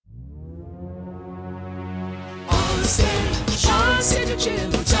stage, on stage with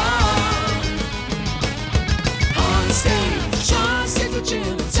Jim and Tom. On stage, on stage with Jim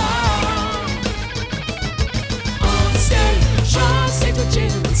and Tom. On stage, on stage with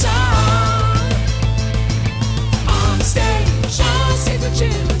Jim and Tom. On stage, on stage with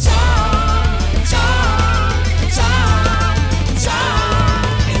Jim and Tom. Tom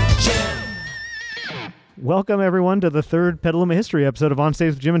and Jim. Welcome, everyone, to the third Petaluma History episode of On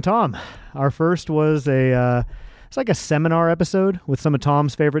Stage with Jim and Tom. Our first was it's like a seminar episode with some of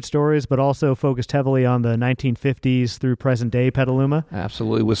Tom's favorite stories, but also focused heavily on the 1950s through present-day Petaluma.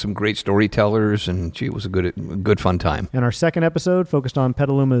 Absolutely, with some great storytellers, and it was a good fun time. And our second episode focused on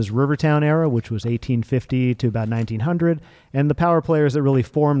Petaluma's Rivertown era, which was 1850 to about 1900, and the power players that really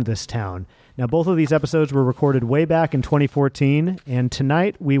formed this town. Now, both of these episodes were recorded way back in 2014, and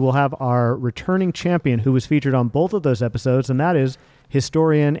tonight we will have our returning champion who was featured on both of those episodes, and that is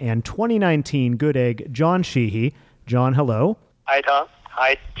historian and 2019 Good Egg, John Sheehy. John, hello. Hi, Tom.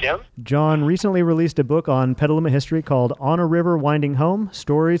 Hi, Jim. John recently released a book on Petaluma history called On a River Winding Home,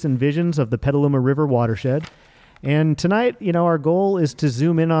 Stories and Visions of the Petaluma River Watershed. And tonight, our goal is to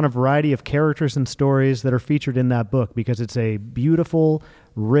zoom in on a variety of characters and stories that are featured in that book because it's a beautiful,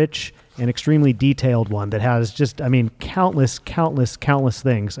 rich, and extremely detailed one that has just, countless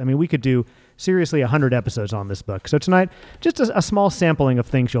things. We could do seriously 100 episodes on this book. So tonight, just a small sampling of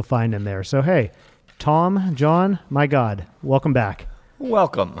things you'll find in there. So, hey, Tom, John, my God, welcome back.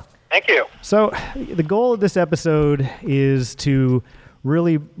 Welcome. Thank you. So the goal of this episode is to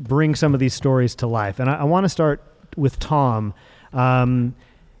really bring some of these stories to life. And I want to start with Tom.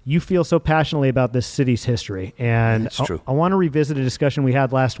 You feel so passionately about this city's history, and That's true. I want to revisit a discussion we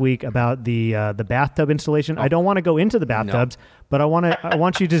had last week about the bathtub installation. I don't want to go into the bathtubs, but I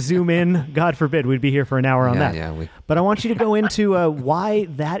want you to zoom in. God forbid we'd be here for an hour on that. But I want you to go into why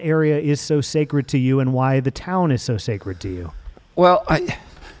that area is so sacred to you and why the town is so sacred to you. Well, I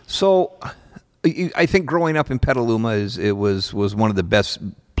think growing up in Petaluma was one of the best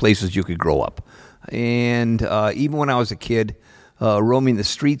places you could grow up, and even when I was a kid. Roaming the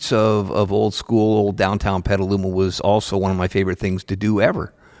streets of old downtown Petaluma was also one of my favorite things to do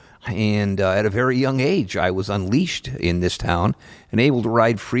ever. And at a very young age, I was unleashed in this town and able to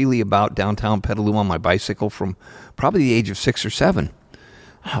ride freely about downtown Petaluma on my bicycle from probably the age of 6 or 7.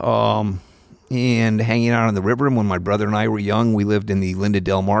 And hanging out on the river. And when my brother and I were young, we lived in the Linda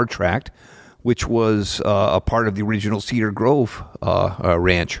Del Mar tract, which was a part of the original Cedar Grove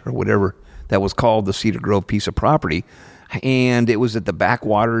ranch, or whatever that was called, the Cedar Grove piece of property. And it was at the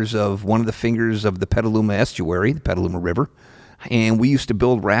backwaters of one of the fingers of the Petaluma estuary, the Petaluma River. And we used to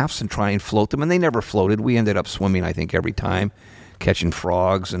build rafts and try and float them, and they never floated. We ended up swimming, I think, every time, catching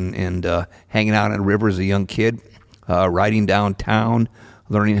frogs and hanging out on the river as a young kid, riding downtown,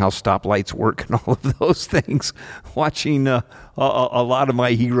 learning how stoplights work and all of those things, watching a lot of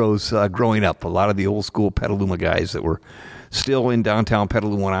my heroes growing up, a lot of the old school Petaluma guys that were still in downtown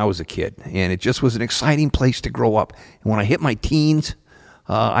Petaluma when I was a kid. And it just was an exciting place to grow up. And when I hit my teens,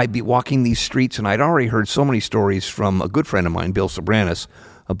 I'd be walking these streets, and I'd already heard so many stories from a good friend of mine, Bill Sobranis,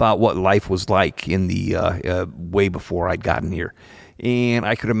 about what life was like in the way before I'd gotten here. And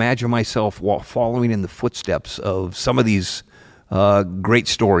I could imagine myself following in the footsteps of some of these great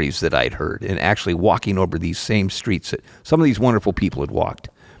stories that I'd heard, and actually walking over these same streets that some of these wonderful people had walked.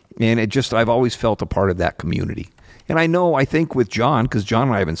 And I've always felt a part of that community. And I think with John, because John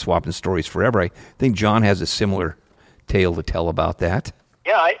and I have been swapping stories forever, I think John has a similar tale to tell about that.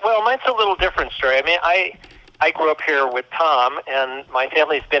 Yeah, well, mine's a little different story. I grew up here with Tom, and my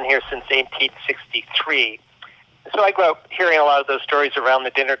family's been here since 1863. So I grew up hearing a lot of those stories around the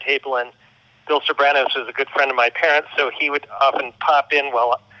dinner table, and Bill Sobranis was a good friend of my parents, so he would often pop in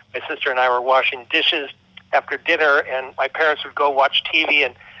while my sister and I were washing dishes after dinner, and my parents would go watch TV,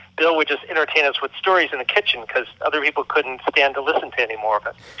 and Bill would just entertain us with stories in the kitchen because other people couldn't stand to listen to any more of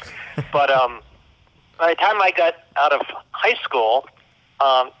it. But by the time I got out of high school,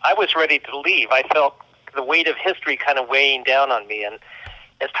 I was ready to leave. I felt the weight of history kind of weighing down on me. And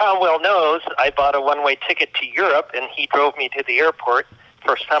as Tom well knows, I bought a one-way ticket to Europe, and he drove me to the airport.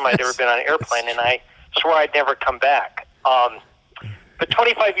 First time I'd ever been on an airplane, and I swore I'd never come back. But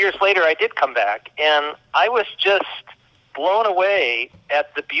 25 years later, I did come back, and I was just blown away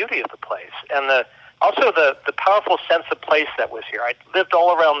at the beauty of the place and also the powerful sense of place that was here. I'd lived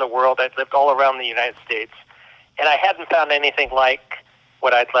all around the world. I'd lived all around the United States, and I hadn't found anything like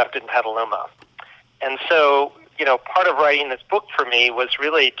what I'd left in Petaluma. And so, part of writing this book for me was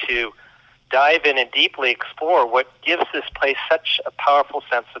really to dive in and deeply explore what gives this place such a powerful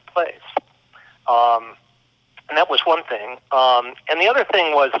sense of place. And that was one thing. And the other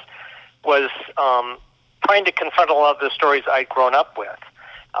thing was trying to confront a lot of the stories I'd grown up with,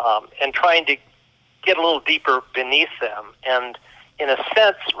 and trying to get a little deeper beneath them. And in a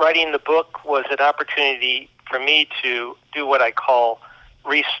sense, writing the book was an opportunity for me to do what I call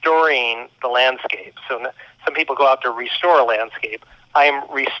restoring the landscape. So some people go out to restore a landscape. I'm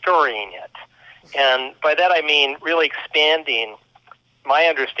restoring it. And by that I mean really expanding my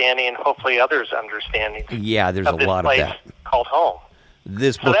understanding and hopefully others' understanding Yeah, there's of a this lot of place that. called home.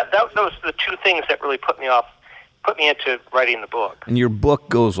 This So book, those are the two things that really put me into writing the book. and your book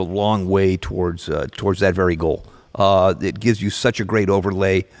goes a long way towards that very goal. It gives you such a great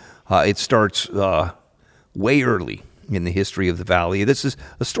overlay. It starts way early in the history of the valley. This is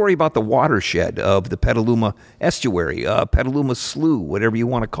a story about the watershed of the Petaluma estuary, Petaluma Slough, whatever you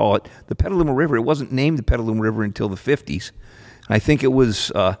want to call it. The Petaluma River. It wasn't named the Petaluma River until the 50s. And I think it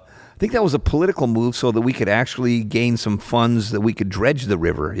was. I think that was a political move so that we could actually gain some funds that we could dredge the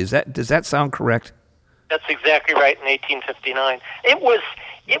river. Does that sound correct? That's exactly right. In 1859, it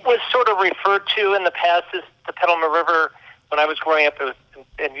was sort of referred to in the past as the Petaluma River. When I was growing up,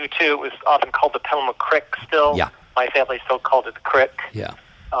 and you too, it was often called the Petaluma Creek. Still, Yeah. My family still called it the Creek. Yeah.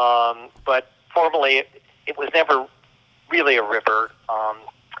 But formally, it was never really a river.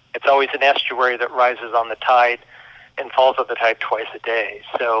 It's always an estuary that rises on the tide and falls on the tide twice a day.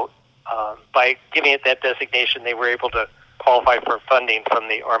 So by giving it that designation, they were able to qualify for funding from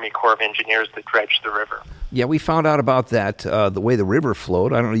the Army Corps of Engineers to dredge the river. Yeah, we found out about that, the way the river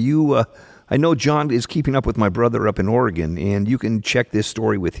flowed. I don't know, I know John is keeping up with my brother up in Oregon, and you can check this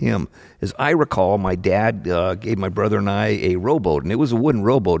story with him. As I recall, my dad gave my brother and I a rowboat, and it was a wooden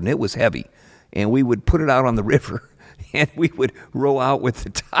rowboat, and it was heavy. And we would put it out on the river, and we would row out with the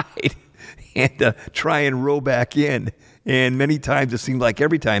tide and try and row back in. And many times, it seemed like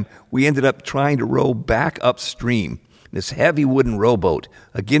every time, we ended up trying to row back upstream, this heavy wooden rowboat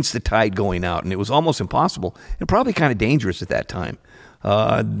against the tide going out. And it was almost impossible and probably kind of dangerous at that time.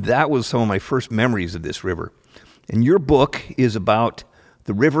 That was some of my first memories of this river. And your book is about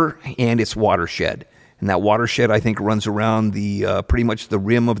the river and its watershed. And that watershed, I think, runs around the pretty much the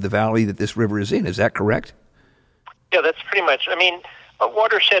rim of the valley that this river is in. Is that correct? Yeah, that's pretty much. I mean, a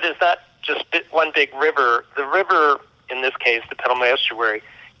watershed is not just one big river. The river, in this case, the Petaluma Estuary,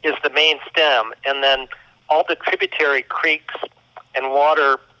 is the main stem, and then all the tributary creeks and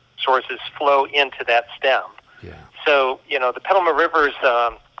water sources flow into that stem. Yeah. So, the Petaluma River is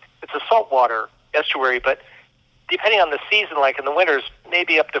it's a saltwater estuary, but depending on the season, like in the winters,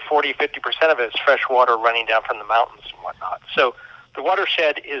 maybe up to 40-50% of it is fresh water running down from the mountains and whatnot. So the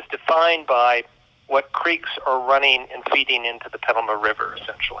watershed is defined by what creeks are running and feeding into the Petaluma River,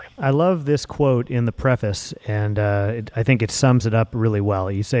 essentially. I love this quote in the preface, and I think it sums it up really well.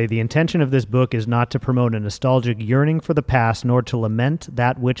 You say, "The intention of this book is not to promote a nostalgic yearning for the past, nor to lament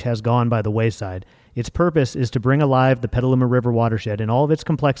that which has gone by the wayside. Its purpose is to bring alive the Petaluma River watershed in all of its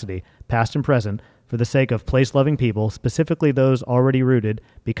complexity, past and present, for the sake of place-loving people, specifically those already rooted,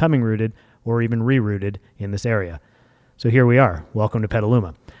 becoming rooted, or even re-rooted in this area." So here we are. Welcome to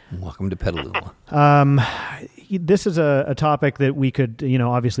Petaluma. Welcome to Petaluma. This is a topic that we could,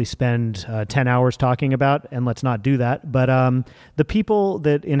 obviously spend 10 hours talking about, and let's not do that. But the people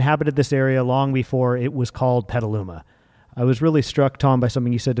that inhabited this area long before it was called Petaluma. I was really struck, Tom, by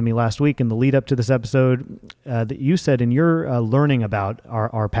something you said to me last week in the lead up to this episode, that you said in your learning about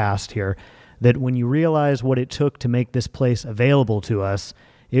our past here, that when you realize what it took to make this place available to us,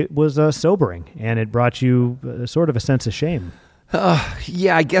 it was sobering, and it brought you sort of a sense of shame.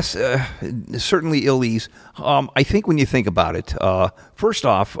 Yeah, I guess certainly ill ease. I think when you think about it, first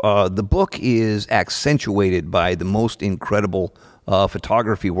off, the book is accentuated by the most incredible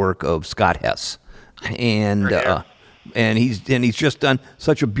photography work of Scott Hess, and he's just done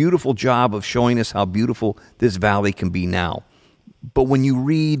such a beautiful job of showing us how beautiful this valley can be now. But when you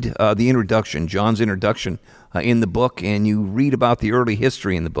read the introduction, John's introduction in the book, and you read about the early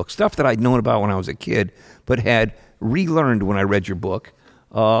history in the book, stuff that I'd known about when I was a kid, but had relearned when I read your book,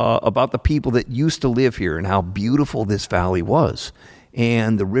 about the people that used to live here and how beautiful this valley was,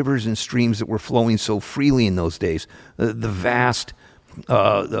 and the rivers and streams that were flowing so freely in those days, the vast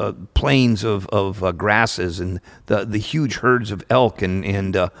plains of grasses, and the huge herds of elk,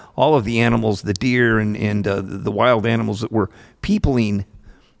 and all of the animals, the deer and the wild animals that were peopling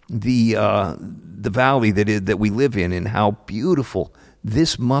the valley that we live in, and how beautiful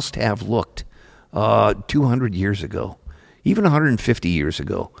this must have looked 200 years ago, even 150 years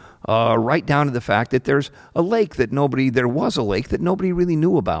ago, right down to the fact that there was a lake that nobody really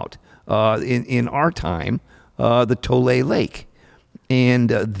knew about in our time, the Tolay Lake. And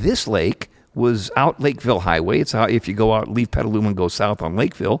this lake was out Lakeville Highway. It's how, if you go out, leave Petaluma and go south on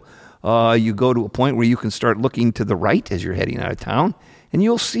Lakeville, you go to a point where you can start looking to the right as you're heading out of town, and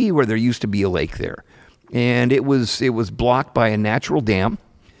you'll see where there used to be a lake there. And it was blocked by a natural dam,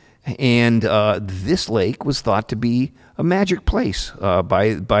 and this lake was thought to be a magic place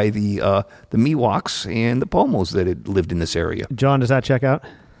by the Miwoks and the Pomos that had lived in this area. John, does that check out?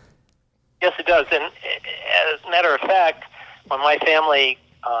 Yes, it does. And as a matter of fact, when my family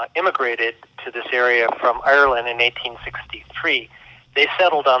immigrated to this area from Ireland in 1863, they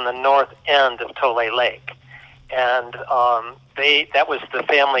settled on the north end of Tole Lake. And that was the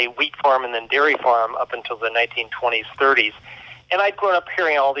family wheat farm and then dairy farm up until the 1920s, 30s. And I'd grown up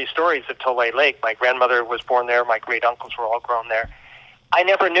hearing all these stories of Tole Lake. My grandmother was born there. My great-uncles were all grown there. I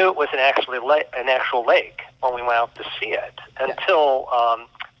never knew it was an actual lake when we went out to see it until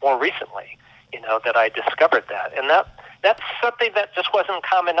more recently, that I discovered that. And that's something that just wasn't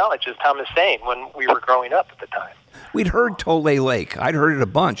common knowledge, as Tom is saying, when we were growing up at the time. We'd heard Tole Lake. I'd heard it a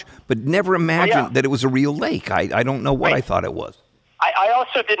bunch, but never imagined that it was a real lake. I don't know what I thought it was. I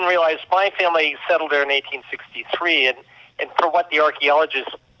also didn't realize my family settled there in 1863, and for what the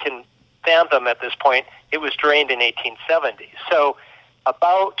archaeologists can fathom at this point, it was drained in 1870. So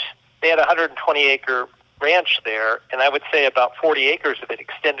they had a 120-acre ranch there, and I would say about 40 acres of it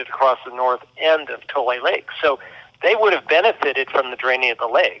extended across the north end of Tole Lake. So they would have benefited from the draining of the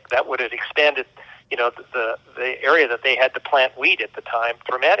lake. That would have expanded, the area that they had to plant wheat at the time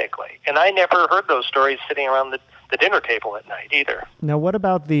dramatically. And I never heard those stories sitting around the dinner table at night either. Now, what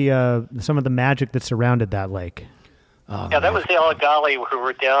about some of the magic that surrounded that lake? That was the Alagali who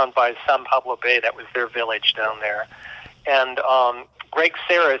were down by San Pablo Bay. That was their village down there. And Greg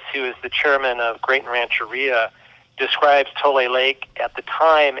Saris, who is the chairman of Grayton Rancheria, describes Tole Lake at the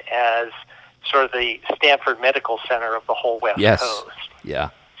time as sort of the Stanford Medical Center of the whole West Coast. Yeah.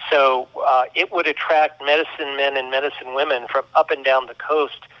 So it would attract medicine men and medicine women from up and down the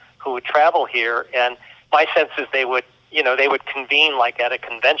coast who would travel here. And my sense is they would convene like at a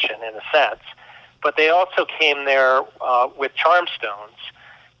convention in a sense. But they also came there with charm stones.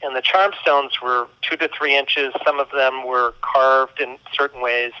 And the charm stones were 2 to 3 inches. Some of them were carved in certain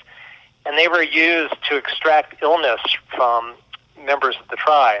ways. And they were used to extract illness from members of the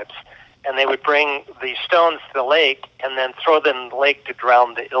tribes. And they would bring the stones to the lake and then throw them in the lake to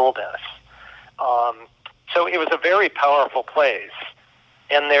drown the illness. So it was a very powerful place.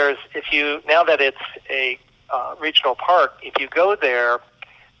 And now that it's a regional park, if you go there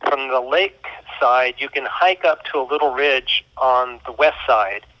from the lake side, you can hike up to a little ridge on the west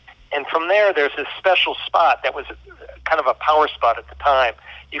side. And from there's this special spot that was kind of a power spot at the time.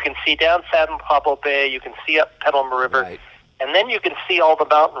 You can see down San Pablo Bay, you can see up Petaluma River, and then you can see all the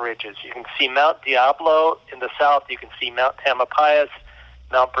mountain ridges. You can see Mount Diablo in the south, you can see Mount Tamalpais,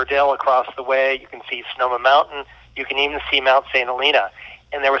 Mount Burdell across the way, you can see Sonoma Mountain, you can even see Mount St. Helena.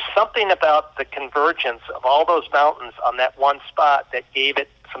 And there was something about the convergence of all those mountains on that one spot that gave it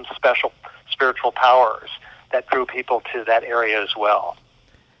some special spiritual powers that drew people to that area as well.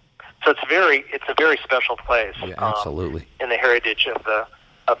 So it's a very special place. Yeah, absolutely. In the heritage of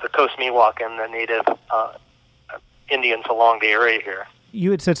the Coast Miwok and the native Indians along the area here. You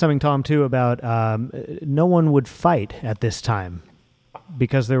had said something, Tom, too, about no one would fight at this time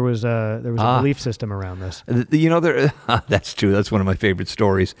because there was a belief system around this. That's true. That's one of my favorite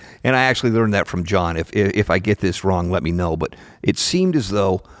stories, and I actually learned that from John. If I get this wrong, let me know. But it seemed as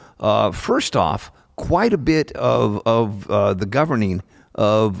though, first off, quite a bit of the governing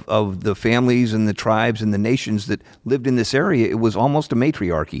of the families and the tribes and the nations that lived in this area, it was almost a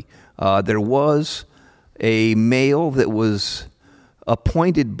matriarchy. There was a male that was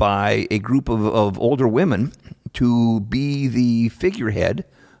appointed by a group of older women to be the figurehead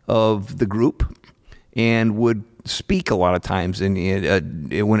of the group and would speak a lot of times. And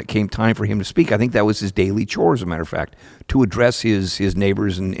when it came time for him to speak, I think that was his daily chore, as a matter of fact, to address his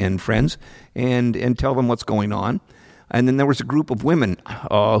neighbors and friends and tell them what's going on. And then there was a group of women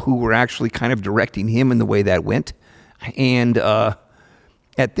who were actually kind of directing him in the way that went. And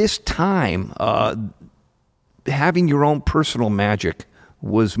at this time, having your own personal magic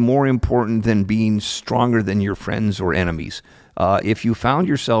was more important than being stronger than your friends or enemies. If you found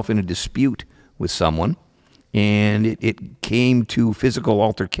yourself in a dispute with someone and it came to physical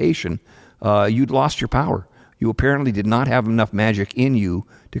altercation, you'd lost your power. You apparently did not have enough magic in you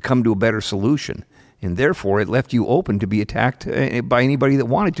to come to a better solution. And therefore, it left you open to be attacked by anybody that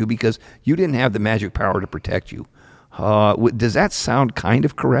wanted to because you didn't have the magic power to protect you. Does that sound kind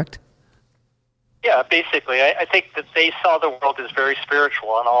of correct? Yeah, basically. I think that they saw the world as very spiritual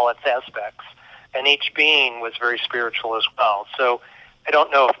on all its aspects, and each being was very spiritual as well. So I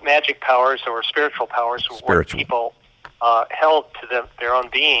don't know if magic powers or spiritual powers were what people held to their own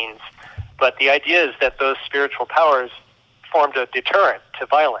beings. But the idea is that those spiritual powers formed a deterrent to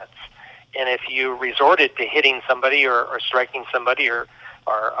violence. And if you resorted to hitting somebody or striking somebody or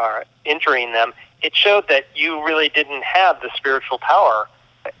injuring them, it showed that you really didn't have the spiritual power,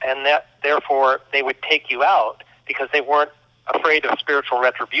 and that therefore they would take you out because they weren't afraid of spiritual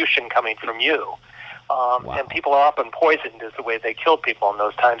retribution coming from you. Wow. And people are often poisoned is the way they killed people in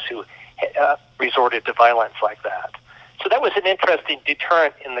those times who resorted to violence like that. So that was an interesting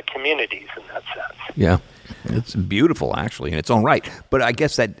deterrent in the communities in that sense. Yeah, it's beautiful actually in its own right. But I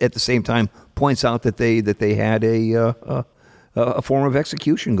guess that at the same time points out that they had a form of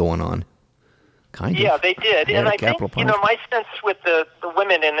execution going on. Kind of. Yeah, they did. And I think, my sense with the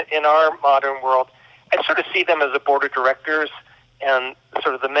women in our modern world, I sort of see them as a board of directors, and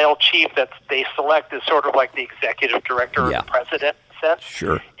sort of the male chief that they select is sort of like the executive director or the president sense.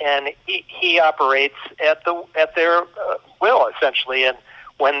 Sure. And he operates at their will, essentially. And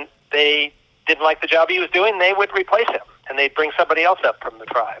when they didn't like the job he was doing, they would replace him, and they'd bring somebody else up from the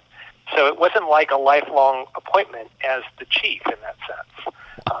tribe. So it wasn't like a lifelong appointment as the chief in that sense.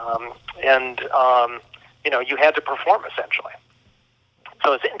 You had to perform, essentially.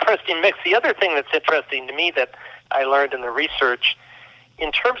 So it's an interesting mix. The other thing that's interesting to me that I learned in the research,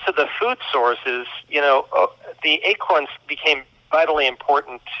 in terms of the food sources, the acorns became vitally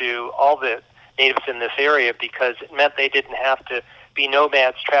important to all the natives in this area because it meant they didn't have to be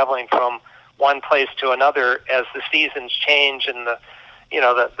nomads traveling from one place to another as the seasons change and the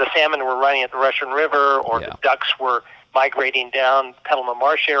salmon were running at the Russian River, or the ducks were migrating down Petaluma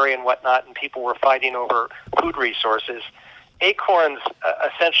Marsh area and whatnot, and people were fighting over food resources. Acorns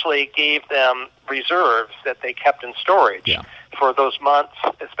essentially gave them reserves that they kept in storage for those months,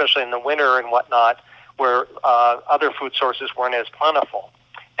 especially in the winter and whatnot, where other food sources weren't as plentiful.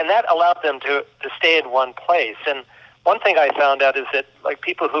 And that allowed them to stay in one place. And one thing I found out is that, like,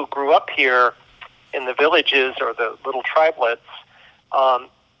 people who grew up here in the villages or the little tribelets,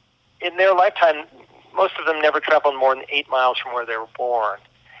 in their lifetime, most of them never traveled more than 8 miles from where they were born.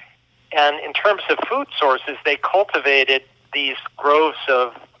 And in terms of food sources, they cultivated these groves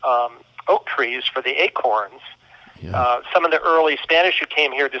of oak trees for the acorns. Yeah. Some of the early Spanish who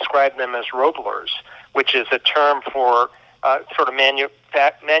came here described them as roblers, which is a term for sort of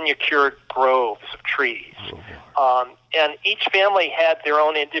manicured groves of trees. And each family had their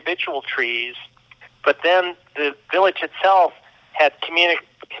own individual trees, but then the village itself had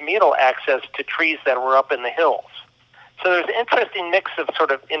communal access to trees that were up in the hills. So there's an interesting mix of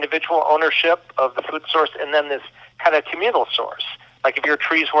sort of individual ownership of the food source and then this kind of communal source. Like if your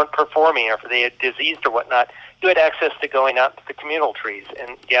trees weren't performing or if they had diseased or whatnot, you had access to going out to the communal trees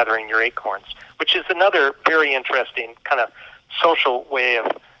and gathering your acorns, which is another very interesting kind of social way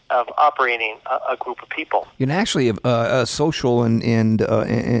of operating a group of people. Actually a social and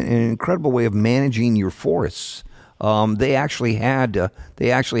an incredible way of managing your forests. They actually had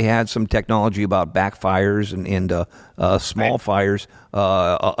some technology about backfires and small fires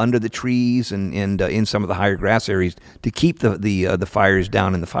under the trees and in some of the higher grass areas to keep the fires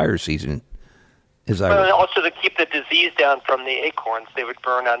down in the fire season. And also to keep the disease down from the acorns, they would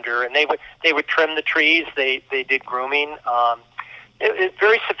burn under, and they would trim the trees. They did grooming. It's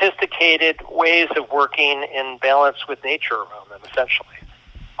very sophisticated ways of working in balance with nature around them, essentially.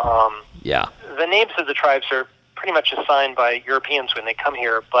 The names of the tribes are pretty much assigned by Europeans when they come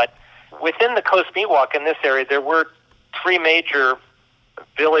here, but within the Coast Miwok in this area, there were 3 major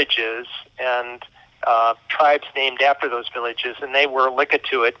villages and tribes named after those villages, and they were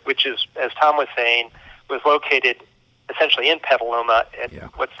Likituit, which is, as Tom was saying, was located essentially in Petaluma at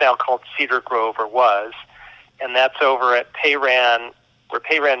what's now called Cedar Grove, or was, and that's over at Payran, where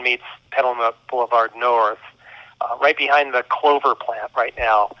Payran meets Petaluma Boulevard North, right behind the clover plant right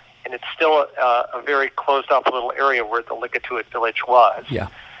now. And it's still a very closed-off little area where the Likituit village was. Yeah.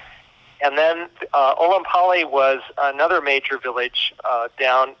 And then Olompali was another major village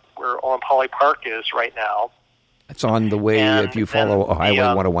down where Olompali Park is right now. It's on the way, if you follow Highway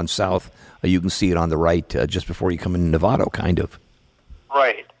 101 South, you can see it on the right just before you come into Novato, kind of.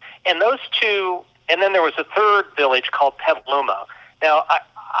 Right. And those two, and then there was a third village called Petaluma. Now,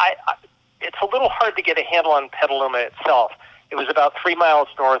 it's a little hard to get a handle on Petaluma itself. It was about 3 miles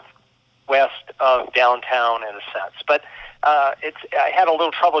northwest of downtown, in a sense. But I had a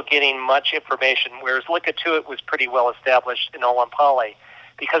little trouble getting much information, whereas Likituit was pretty well established in Olompali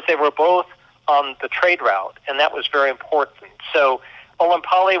because they were both on the trade route, and that was very important. So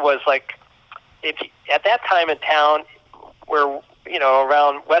Olompali was like, at that time in town, where,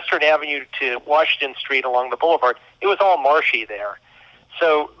 around Western Avenue to Washington Street along the boulevard, it was all marshy there.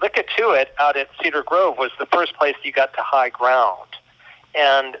 So Lickatuit out at Cedar Grove was the first place you got to high ground.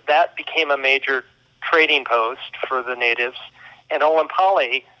 And that became a major trading post for the natives. And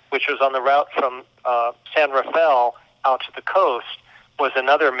Olampali, which was on the route from San Rafael out to the coast, was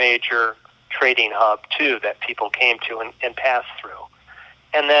another major trading hub, too, that people came to and passed through.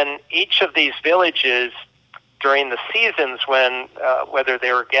 And then each of these villages, during the seasons when, whether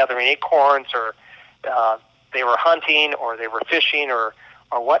they were gathering acorns or they were hunting or they were fishing or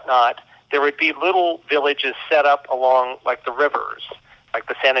whatnot, there would be little villages set up along, like, the rivers. Like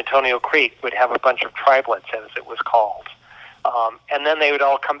the San Antonio Creek would have a bunch of tribelets, as it was called. And then they would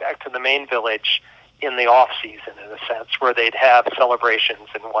all come back to the main village in the off-season, in a sense, where they'd have celebrations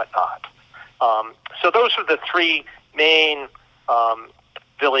and whatnot. So those are the three main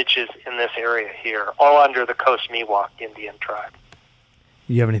villages in this area here, all under the Coast Miwok Indian tribe.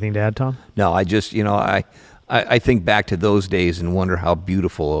 You have anything to add, Tom? No, I just, I think back to those days and wonder how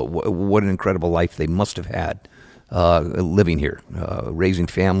beautiful, what an incredible life they must have had living here, raising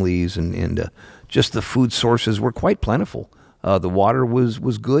families, and just the food sources were quite plentiful. The water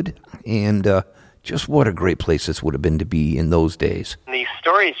was good, and just what a great place this would have been to be in those days. And these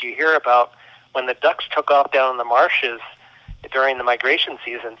stories you hear about when the ducks took off down in the marshes during the migration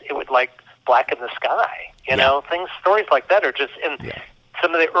seasons, it would like blacken the sky. You know, stories like that are just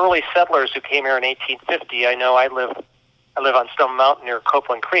some of the early settlers who came here in 1850. I know I live on Stone Mountain near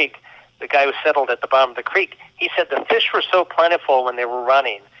Copeland Creek. The guy who settled at the bottom of the creek, he said the fish were so plentiful when they were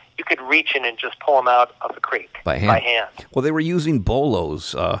running, you could reach in and just pull them out of the creek by hand. Well, they were using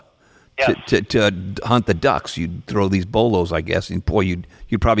bolos to hunt the ducks. You'd throw these bolos, I guess, and boy, you'd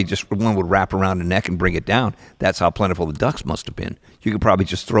probably just, one would wrap around the neck and bring it down. That's how plentiful the ducks must have been. You could probably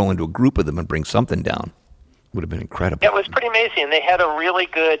just throw into a group of them and bring something down. Would have been incredible. It was pretty amazing. They had a really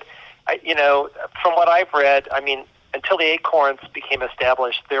good, from what I've read, I mean, until the acorns became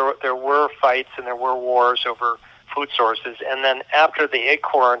established, there were fights and there were wars over food sources. And then after the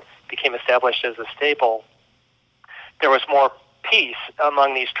acorn became established as a staple, there was more peace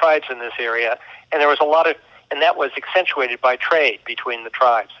among these tribes in this area. And there was a lot of, and that was accentuated by trade between the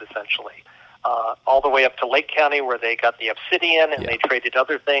tribes, essentially. All the way up to Lake County, where they got the obsidian, and they traded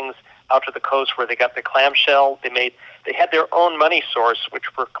other things, out to the coast where they got the clamshell. They had their own money source, which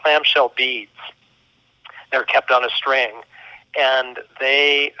were clamshell beads. They're kept on a string, and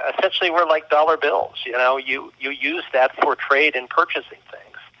they essentially were like dollar bills. You use that for trade and purchasing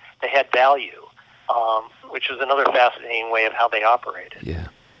things. They had value, which is another fascinating way of how they operated. Yeah.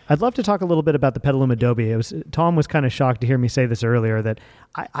 I'd love to talk a little bit about the Petaluma Adobe. Tom was kind of shocked to hear me say this earlier, that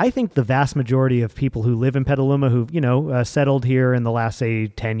I think the vast majority of people who live in Petaluma who've, settled here in the last, say,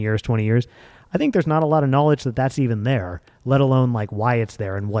 10 years, 20 years, I think there's not a lot of knowledge that that's even there, let alone like why it's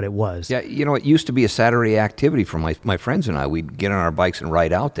there and what it was. Yeah, it used to be a Saturday activity for my friends and I. We'd get on our bikes and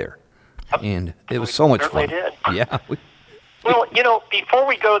ride out there. And it was so much fun. Did. Yeah. Well, before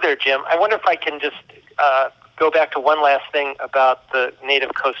we go there, Jim, I wonder if I can just go back to one last thing about the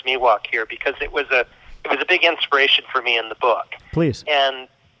native Coast Miwok here, because it was a big inspiration for me in the book. Please. And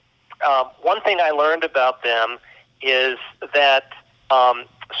one thing I learned about them is that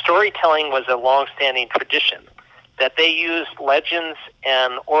storytelling was a long-standing tradition, that they used legends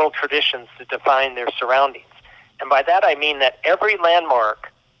and oral traditions to define their surroundings. And by that I mean that every landmark,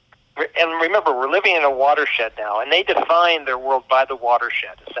 and remember, we're living in a watershed now, and they defined their world by the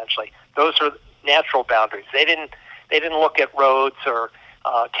watershed, essentially. Those are natural boundaries. They didn't look at roads or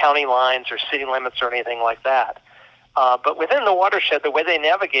county lines or city limits or anything like that. But within the watershed, the way they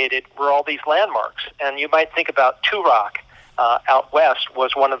navigated were all these landmarks. And you might think about Turock out west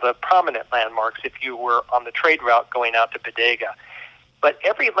was one of the prominent landmarks if you were on the trade route going out to Bodega. But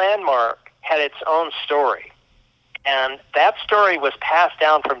every landmark had its own story. And that story was passed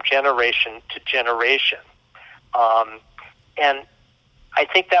down from generation to generation. And I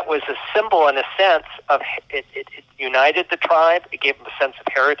think that was a symbol, in a sense, of it united the tribe. It gave them a sense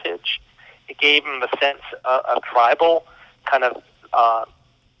of heritage. It gave them a sense of tribal kind of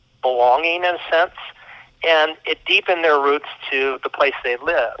belonging, in a sense. And it deepened their roots to the place they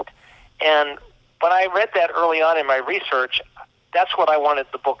lived. And when I read that early on in my research, that's what I wanted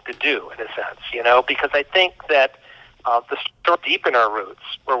the book to do, in a sense, because I think that the story deepen our roots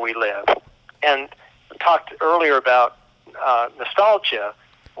where we live. And I talked earlier about nostalgia.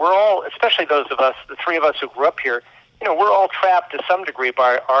 We're all, especially those of us, the three of us who grew up here, we're all trapped to some degree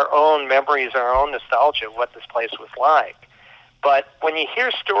by our own memories, our own nostalgia of what this place was like. But when you hear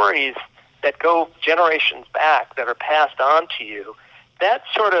stories that go generations back, that are passed on to you, that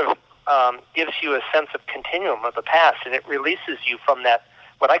sort of gives you a sense of continuum of the past, and it releases you from that,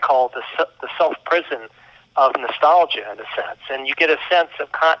 what I call the self-prison of nostalgia in a sense, and you get a sense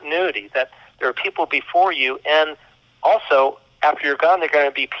of continuity that there are people before you, and also after you're gone, there are going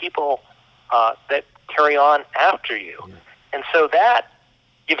to be people that carry on after you, and so that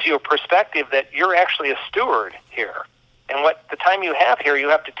gives you a perspective that you're actually a steward here, and what the time you have here, you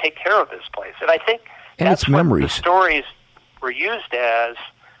have to take care of this place, and I think that's its what memories. the stories were used as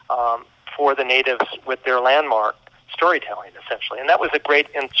for the natives with their landmark storytelling, essentially, and that was a great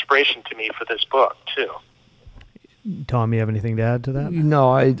inspiration to me for this book too. Tom, you have anything to add to that?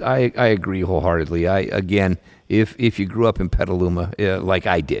 No, I agree wholeheartedly. Again, if you grew up in Petaluma like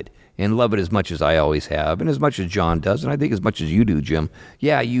I did, and love it as much as I always have, and as much as John does, and I think as much as you do, Jim.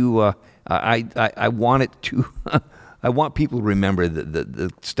 Yeah, I want it to. I want people to remember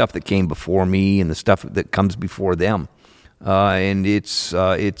the stuff that came before me and the stuff that comes before them, and it's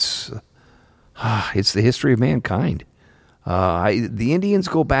the history of mankind. The Indians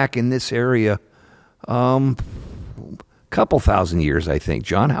go back in this area. Couple thousand years, I think.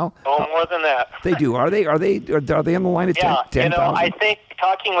 John, how? Oh, more than that. They do. Are they on the line of 10,000? I think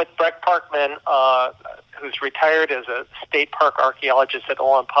talking with Breck Parkman, who's retired as a state park archaeologist at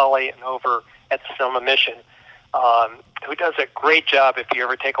Olompali and over at the Sonoma Mission, who does a great job if you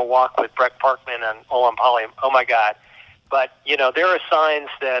ever take a walk with Breck Parkman on Olompali. Oh, my God. But, there are signs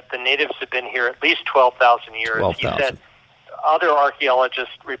that the natives have been here at least 12,000 years. 12,000. He said other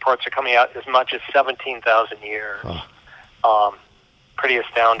archaeologist reports are coming out as much as 17,000 years. Oh. Pretty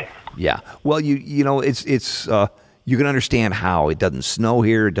astounding. Yeah. Well, it's you can understand how it doesn't snow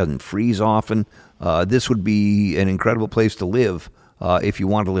here, it doesn't freeze often. This would be an incredible place to live if you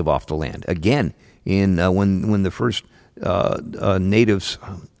want to live off the land. Again, when the first natives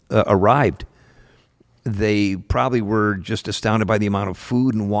arrived, they probably were just astounded by the amount of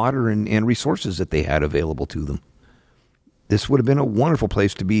food and water and resources that they had available to them. This would have been a wonderful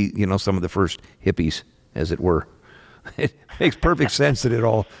place to be, some of the first hippies, as it were. It makes perfect sense that it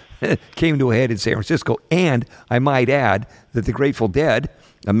all came to a head in San Francisco. And I might add that the Grateful Dead,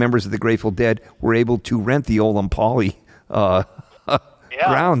 members of the Grateful Dead, were able to rent the Olompali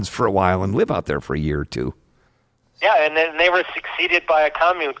grounds for a while and live out there for a year or two. Yeah, and then they were succeeded by a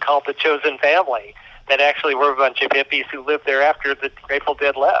commune called the Chosen Family that actually were a bunch of hippies who lived there after the Grateful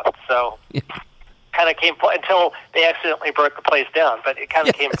Dead left. So kind of came until they accidentally broke the place down, but it kind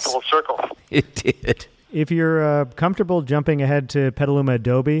of came full circle. It did. If you're comfortable jumping ahead to Petaluma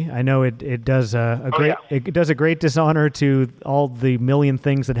Adobe, I know it does it does a great dishonor to all the million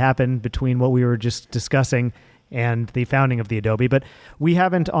things that happened between what we were just discussing and the founding of the Adobe. But we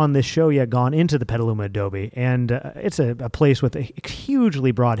haven't on this show yet gone into the Petaluma Adobe, and it's a place with a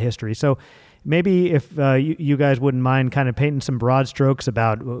hugely broad history. So maybe if you guys wouldn't mind kind of painting some broad strokes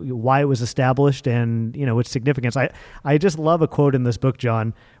about why it was established and its significance. I just love a quote in this book,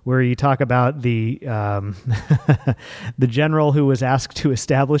 John, where you talk about the the general who was asked to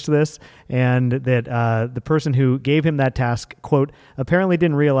establish this, and that the person who gave him that task, quote, apparently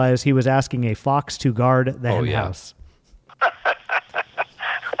didn't realize he was asking a fox to guard the hen house.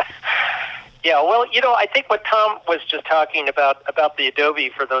 Yeah, well, I think what Tom was just talking about the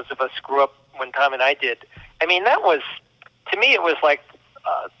Adobe, for those of us who grew up when Tom and I did, I mean, that was, to me, it was like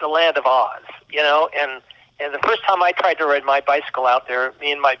the land of Oz, and the first time I tried to ride my bicycle out there,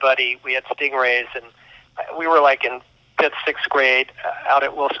 me and my buddy, we had Stingrays, and we were like in 5th, 6th grade out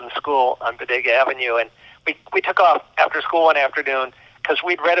at Wilson School on Bodega Avenue, and we took off after school one afternoon because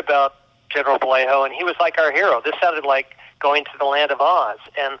we'd read about General Vallejo, and he was like our hero. This sounded like going to the land of Oz,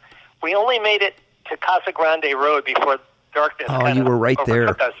 and we only made it to Casa Grande Road before darkness. Oh, you were right there.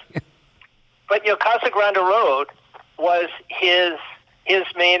 Us. But Casa Grande Road was his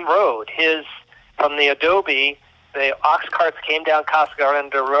main road. From the Adobe, the ox carts came down Casa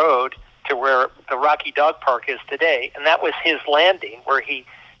Grande Road to where the Rocky Dog Park is today, and that was his landing where he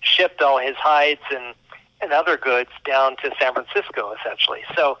shipped all his hides and other goods down to San Francisco, essentially.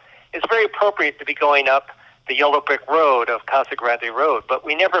 So it's very appropriate to be going up the yellow brick road of Casa Grande Road, but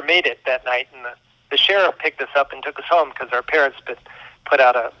we never made it that night, and the sheriff picked us up and took us home because our parents put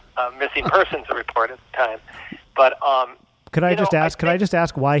out a missing persons report at the time. But could I just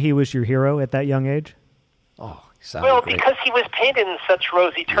ask why he was your hero at that young age? Oh, great. Because he was painted in such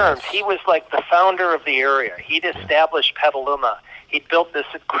rosy terms. Yes. He was like the founder of the area. He'd established Petaluma. He'd built this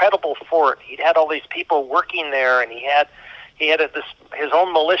incredible fort. He'd had all these people working there, and he had his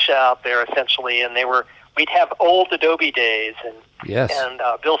own militia out there essentially, and we'd have old Adobe days, and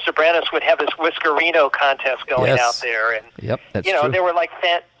Bill Sobranis would have this Whiskerino contest going out there, and that's true. they were like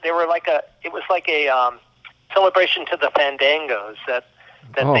it was like a celebration to the fandangos that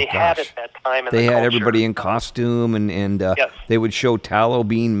they had at that time. They had everybody in costume, and they would show tallow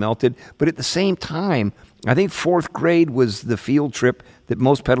being melted. But at the same time, I think 4th grade was the field trip that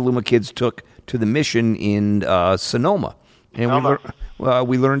most Petaluma kids took to the mission in Sonoma. And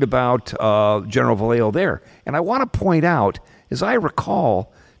we learned about General Vallejo there. And I want to point out, as I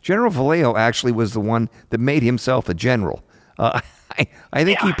recall, General Vallejo actually was the one that made himself a general. I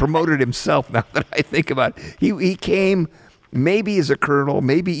think he promoted himself, now that I think about it. He came maybe as a colonel,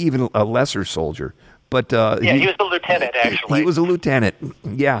 maybe even a lesser soldier. But he was a lieutenant, actually. He was a lieutenant,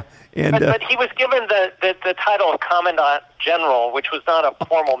 yeah. And, but he was given the title of Commandant General, which was not a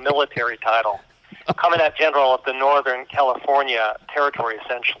formal military title. Commandant General of the Northern California Territory,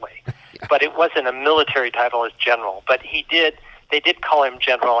 essentially. But it wasn't a military title as general. But they did call him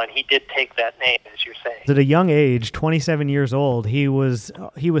general, and he did take that name, as you're saying. At a young age, 27 years old, he was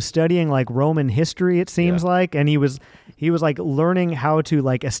studying like Roman history, it seems like, and he was like learning how to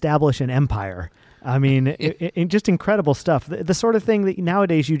like establish an empire. I mean, just incredible stuff. The sort of thing that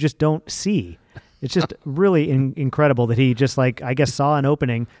nowadays you just don't see. It's just really incredible that he just, like, I guess, saw an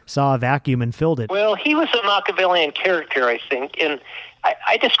opening, saw a vacuum, and filled it. Well, he was a Machiavellian character, I think, and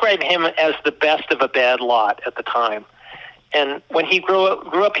I describe him as the best of a bad lot at the time. And when he grew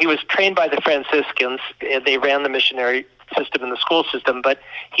up, he was trained by the Franciscans. They ran the missionary system and the school system, but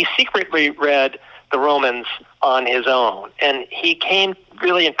he secretly read the Romans on his own, and he came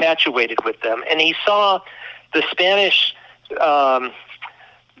really infatuated with them. And he saw the Spanish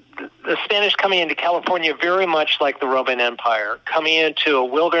coming into California very much like the Roman Empire, coming into a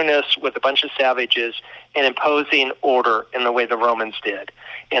wilderness with a bunch of savages and imposing order in the way the Romans did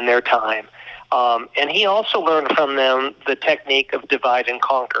in their time. And he also learned from them the technique of divide and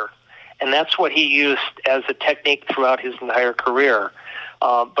conquer. And that's what he used as a technique throughout his entire career.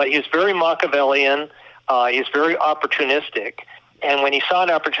 But he was very Machiavellian. He was very opportunistic. And when he saw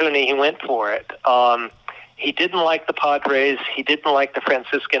an opportunity, he went for it. He didn't like the Padres. He didn't like the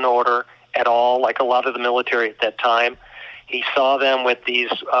Franciscan order at all, like a lot of the military at that time. He saw them with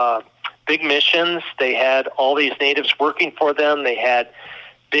these big missions. They had all these natives working for them. They had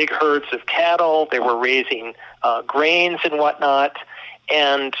big herds of cattle. They were raising grains and whatnot.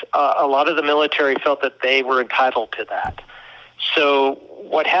 And a lot of the military felt that they were entitled to that. So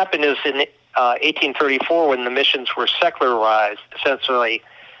what happened is in 1834, when the missions were secularized, essentially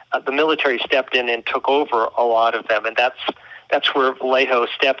the military stepped in and took over a lot of them. And that's where Vallejo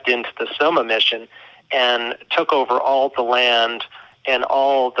stepped into the Sonoma mission and took over all the land and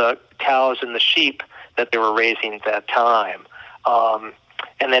all the cows and the sheep that they were raising at that time.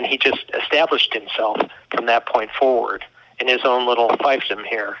 And then he just established himself from that point forward in his own little fiefdom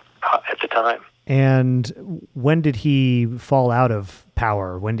here at the time. And when did he fall out of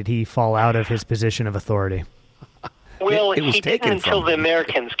power? When did he fall out of his position of authority? Well, he didn't until the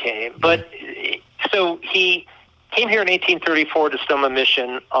Americans came. But so he came here in 1834 to Sonoma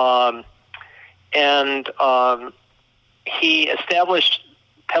Mission, and he established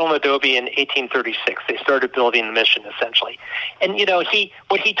Petaluma Adobe in 1836. They started building the mission, essentially. And, you know,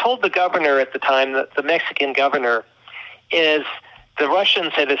 what he told the governor at the time, the Mexican governor, is the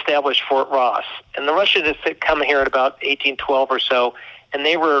Russians had established Fort Ross. And the Russians had come here at about 1812 or so, and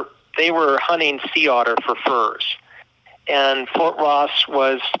they were hunting sea otter for furs. And Fort Ross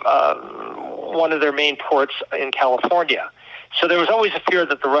was one of their main ports in California. So there was always a fear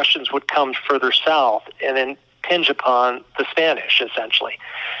that the Russians would come further south and impinge upon the Spanish, essentially.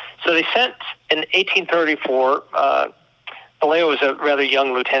 So they sent, in 1834, Vallejo was a rather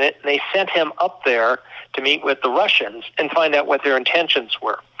young lieutenant, and they sent him up there to meet with the Russians and find out what their intentions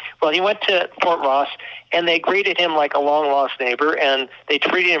were. Well, he went to Fort Ross, and they greeted him like a long-lost neighbor, and they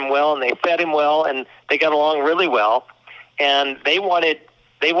treated him well, and they fed him well, and they got along really well. And they wanted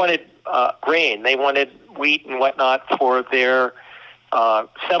grain. They wanted wheat and whatnot for their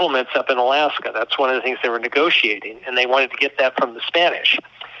settlements up in Alaska. That's one of the things they were negotiating, and they wanted to get that from the Spanish.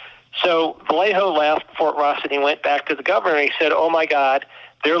 So Vallejo left Fort Ross, and he went back to the governor, and he said, oh, my God,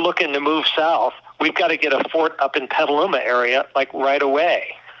 they're looking to move south. We've got to get a fort up in Petaluma area, like right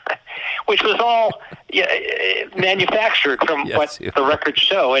away, which was all manufactured from what the records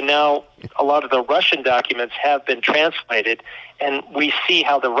show. And now a lot of the Russian documents have been translated, and we see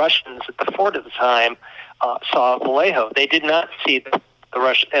how the Russians at the fort at the time saw Vallejo. They did not see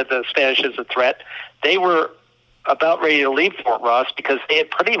the Spanish as a threat. They were about ready to leave Fort Ross because they had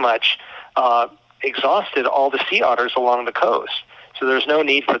pretty much exhausted all the sea otters along the coast. So there's no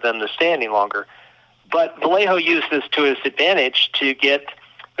need for them to stay any longer. But Vallejo used this to his advantage to get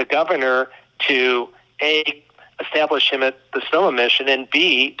the governor to, A, establish him at the Sonoma Mission, and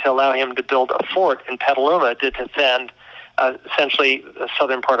B, to allow him to build a fort in Petaluma to defend essentially the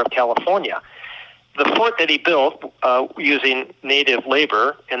southern part of California. the fort that he built using native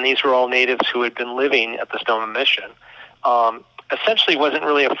labor, and these were all natives who had been living at the Sonoma Mission, essentially wasn't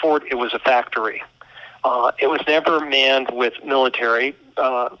really a fort, it was a factory. It was never manned with military.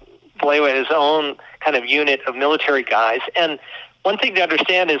 Vallejo had his own kind of unit of military guys. And one thing to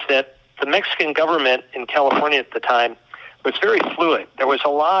understand is that the Mexican government in California at the time was very fluid. There was a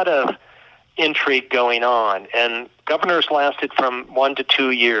lot of intrigue going on, and governors lasted from 1 to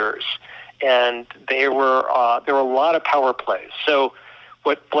 2 years. And there were a lot of power plays. So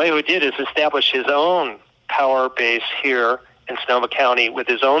what Vallejo did is establish his own power base here in Sonoma County with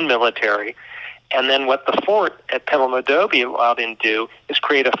his own military. And then what the fort at Petaluma Adobe allowed him to do is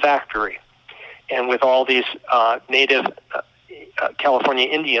create a factory. And with all these native California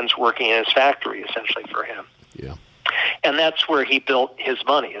Indians working in his factory, essentially, for him. Yeah. And that's where he built his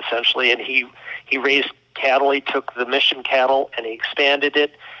money, essentially. And he raised cattle. He took the mission cattle and he expanded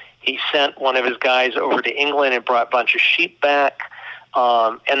it. He sent one of his guys over to England and brought a bunch of sheep back.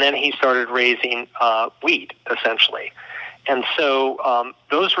 And then he started raising wheat, essentially. And so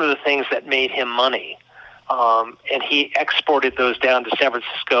those were the things that made him money. And he exported those down to San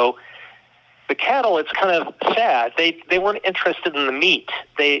Francisco. The cattle, it's kind of sad. They weren't interested in the meat.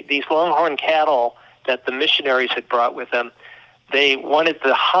 These longhorn cattle that the missionaries had brought with them, they wanted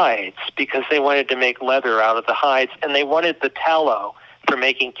the hides because they wanted to make leather out of the hides, and they wanted the tallow for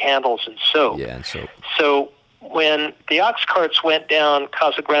making candles and soap. Yeah, and soap. So when the ox carts went down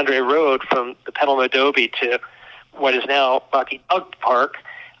Casa Grande Road from the Petaluma Adobe to what is now Rocky Dog Park,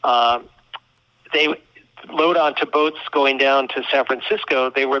 they load onto boats going down to San Francisco.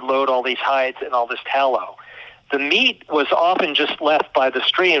 They would load all these hides and all this tallow. The meat was often just left by the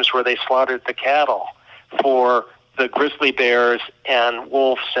streams where they slaughtered the cattle for the grizzly bears and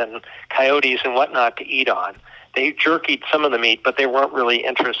wolves and coyotes and whatnot to eat on. They jerkied some of the meat, but they weren't really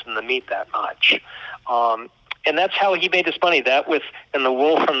interested in the meat that much. And that's how he made his money. And the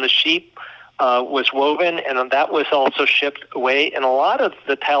wool from the sheep was woven, and that was also shipped away. And a lot of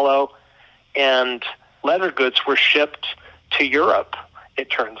the tallow and leather goods were shipped to Europe,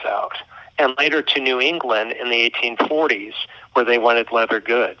 it turns out, and later to New England in the 1840s, where they wanted leather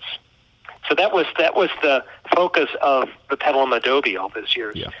goods. So that was the focus of the Petaluma Adobe all those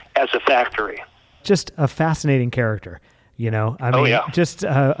years as a factory. Just a fascinating character, I mean, just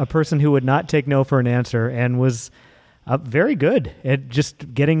a person who would not take no for an answer and was very good at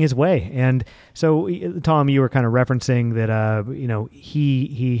just getting his way. And so, Tom, you were kind of referencing that,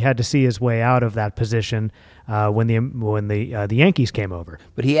 he had to see his way out of that position when the Yankees came over.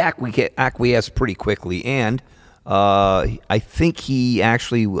 But he acquiesced pretty quickly, and I think he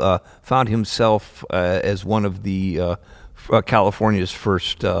actually found himself as one of the California's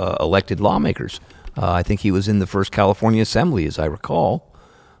first elected lawmakers. I think he was in the first California Assembly, as I recall,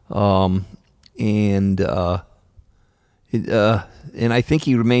 and I think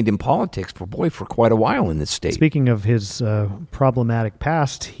he remained in politics for quite a while in this state. Speaking of his problematic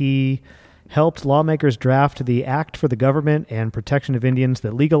past, he helped lawmakers draft the Act for the Government and Protection of Indians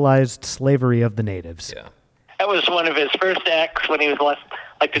that legalized slavery of the natives. Yeah. That was one of his first acts when he was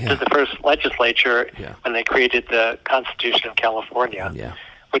elected to the first legislature when they created the Constitution of California,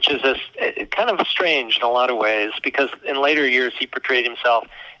 which is kind of strange in a lot of ways because in later years he portrayed himself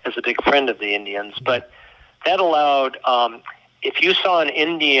as a big friend of the Indians. But that allowed, if you saw an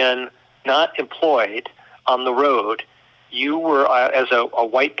Indian not employed on the road, you were, as a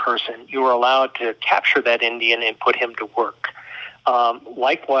white person, you were allowed to capture that Indian and put him to work.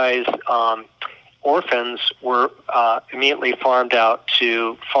 Likewise, orphans were immediately farmed out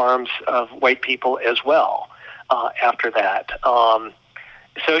to farms of white people as well after that.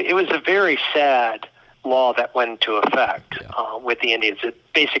 So it was a very sad law that went into effect with the Indians. It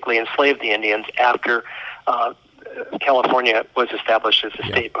basically enslaved the Indians after California was established as a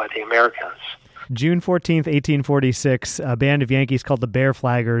state by the Americans. June 14th, 1846, a band of Yankees called the Bear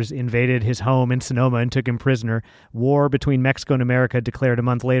Flaggers invaded his home in Sonoma and took him prisoner. War between Mexico and America declared a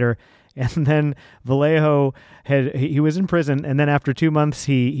month later. And then Vallejo he was in prison, and then after 2 months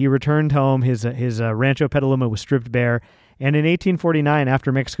he returned home. His Rancho Petaluma was stripped bare. And in 1849,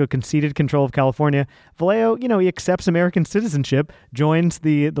 after Mexico conceded control of California, Vallejo, he accepts American citizenship, joins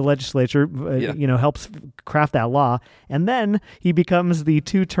the legislature, helps craft that law, and then he becomes the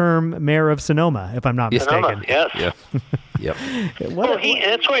 2-term mayor of Sonoma, if I'm not mistaken. Sonoma, yes. Yeah. Yep.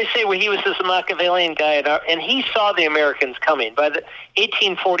 That's why I say he was this Machiavellian guy, and he saw the Americans coming. By the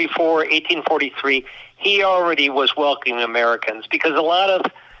 1844, 1843, he already was welcoming Americans because a lot of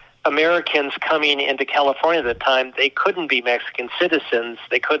Americans coming into California at the time, they couldn't be Mexican citizens.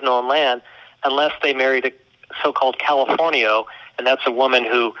 They couldn't own land unless they married a so-called Californio, and that's a woman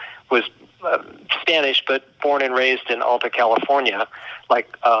who was Spanish, but born and raised in Alta California,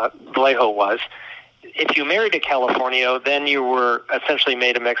 like Vallejo was. If you married a Californio, then you were essentially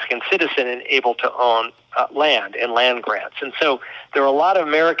made a Mexican citizen and able to own land and land grants. And so there were a lot of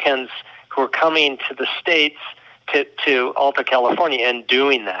Americans who were coming to the States, to Alta California, and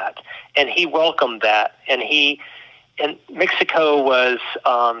doing that. And he welcomed that. And Mexico was,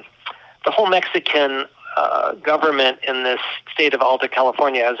 the whole Mexican government in this state of Alta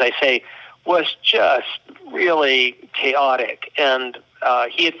California, as I say, was just really chaotic. And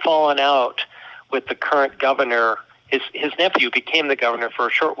he had fallen out with the current governor. His nephew became the governor for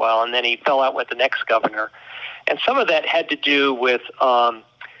a short while, and then he fell out with the next governor. And some of that had to do with,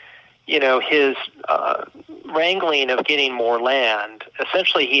 his wrangling of getting more land.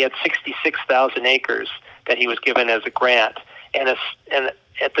 Essentially, he had 66,000 acres that he was given as a grant. And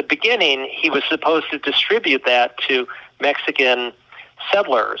at the beginning, he was supposed to distribute that to Mexican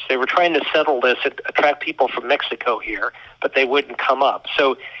settlers. They were trying to settle this and attract people from Mexico here, but they wouldn't come up.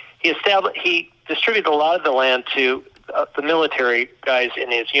 So he distributed a lot of the land to the military guys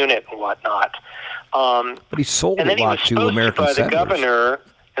in his unit and whatnot. But he sold a lot to American settlers. The governor,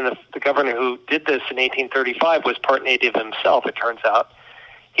 and the governor who did this in 1835 was part native himself, it turns out.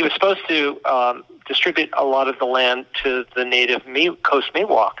 He was supposed to distribute a lot of the land to the native Coast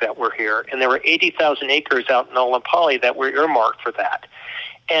Miwok that were here, and there were 80,000 acres out in Olampali that were earmarked for that.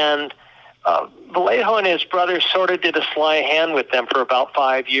 And Vallejo and his brothers sort of did a sly hand with them for about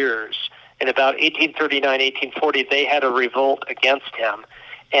 5 years. In about 1839, 1840, they had a revolt against him,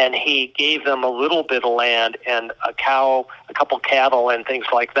 and he gave them a little bit of land and a cow, a couple cattle, and things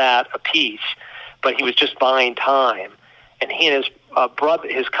like that apiece, but he was just buying time. And he and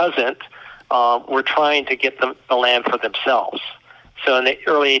his cousin, were trying to get the land for themselves. So in the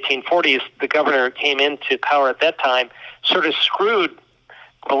early 1840s, the governor came into power at that time, sort of screwed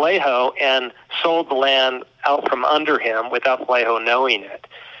Vallejo and sold the land out from under him without Vallejo knowing it.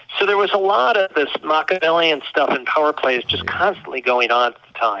 So there was a lot of this Machiavellian stuff and power plays just constantly going on at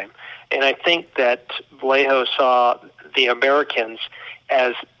the time. And I think that Vallejo saw the Americans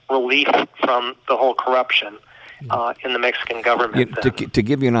as relief from the whole corruption in the Mexican government. To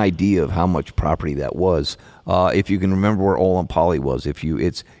give you an idea of how much property that was, if you can remember where Olampali was,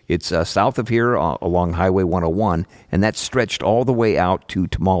 it's south of here along Highway 101, and that stretched all the way out to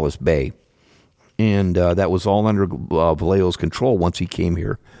Tamaulipas Bay. And that was all under Vallejo's control once he came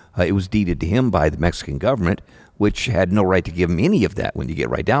here. It was deeded to him by the Mexican government, which had no right to give him any of that when you get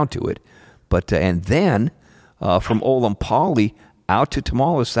right down to it. But and then from Olampali out to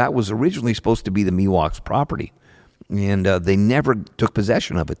Tamaulipas, that was originally supposed to be the Miwok's property. And they never took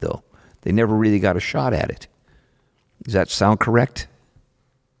possession of it, though. They never really got a shot at it. Does that sound correct?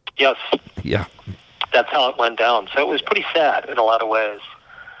 Yes. Yeah. That's how it went down. So it was pretty sad in a lot of ways.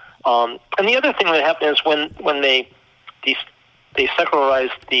 And the other thing that happened is when they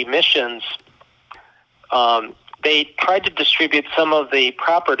secularized the missions, they tried to distribute some of the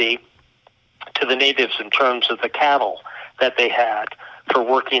property to the natives in terms of the cattle that they had for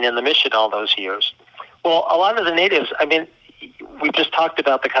working in the mission all those years. Well, a lot of the natives, we just talked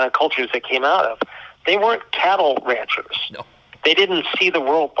about the kind of cultures they came out of. They weren't cattle ranchers. No. They didn't see the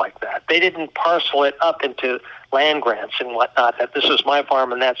world like that. They didn't parcel it up into land grants and whatnot, that this is my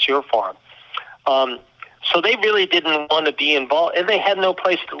farm and that's your farm. So they really didn't want to be involved, and they had no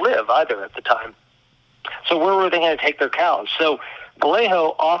place to live either at the time. So where were they going to take their cows? So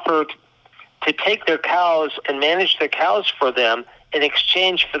Vallejo offered to take their cows and manage their cows for them in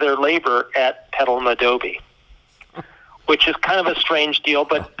exchange for their labor at Petaluma Adobe, which is kind of a strange deal,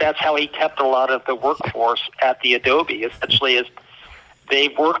 but that's how he kept a lot of the workforce at the Adobe. Essentially, is they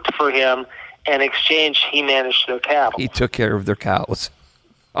worked for him, and in exchange, he managed their cattle. He took care of their cows.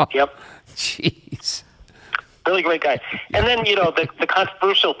 Oh, yep. Jeez. Really great guy. And then, the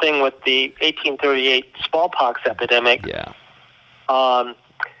controversial thing with the 1838 smallpox epidemic,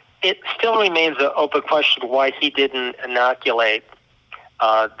 it still remains an open question why he didn't inoculate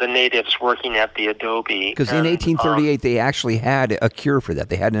the natives working at the Adobe. Because in 1838, they actually had a cure for that.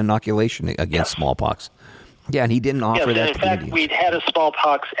 They had an inoculation against smallpox. Yeah, and he didn't offer that to the Indians. In fact, we'd had a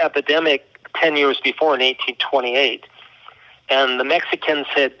smallpox epidemic 10 years before in 1828. And the Mexicans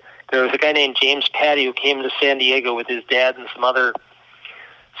there was a guy named James Patty who came to San Diego with his dad and some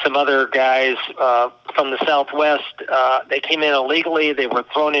other guys from the Southwest. They came in illegally. They were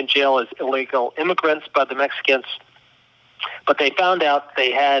thrown in jail as illegal immigrants by the Mexicans. But they found out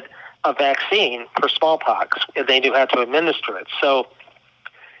they had a vaccine for smallpox, and they knew how to administer it. So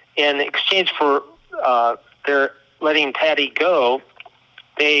in exchange for their letting Patty go,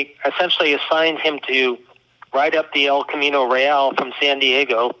 they essentially assigned him to ride up the El Camino Real from San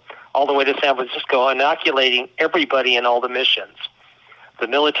Diego all the way to San Francisco, inoculating everybody in all the missions, the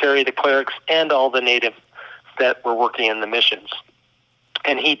military, the clerics, and all the natives that were working in the missions.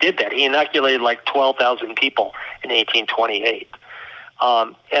 And he did that. He inoculated like 12,000 people in 1828.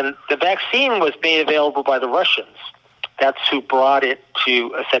 And the vaccine was made available by the Russians. That's who brought it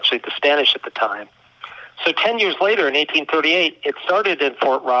to essentially the Spanish at the time. So 10 years later, in 1838, it started in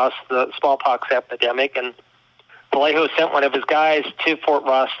Fort Ross, the smallpox epidemic, and Vallejo sent one of his guys to Fort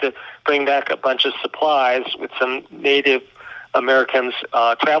Ross to bring back a bunch of supplies with some Native Americans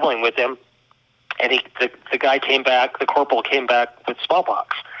traveling with him. And the guy came back, the corporal came back with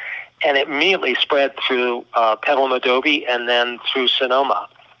smallpox. And it immediately spread through Petaluma Dobie and then through Sonoma.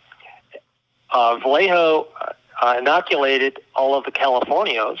 Vallejo inoculated all of the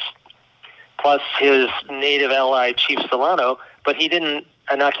Californios, plus his native ally, Chief Solano, but he didn't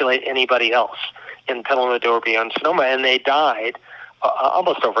inoculate anybody else in Petaluma Dobie and Sonoma, and they died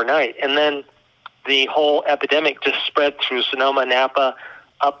almost overnight. And then the whole epidemic just spread through Sonoma, Napa,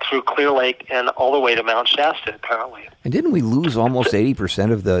 up through Clear Lake, and all the way to Mount Shasta, apparently. And didn't we lose almost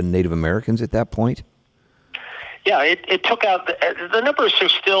 80% of the Native Americans at that point? Yeah, it took out, the numbers are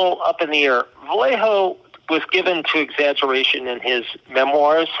still up in the air. Vallejo was given to exaggeration in his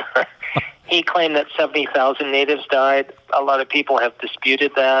memoirs. He claimed that 70,000 natives died. A lot of people have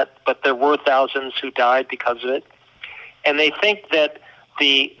disputed that, but there were thousands who died because of it. And they think that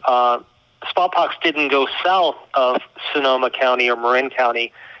the smallpox didn't go south of Sonoma County or Marin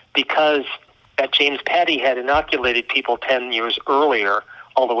County because that James Patty had inoculated people 10 years earlier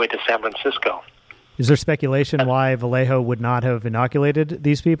all the way to San Francisco. Is there speculation why Vallejo would not have inoculated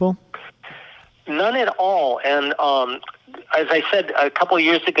these people? None at all. And as I said, a couple of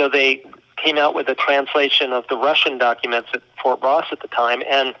years ago, they came out with a translation of the Russian documents at Fort Ross at the time,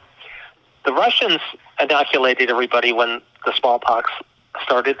 and the Russians inoculated everybody when the smallpox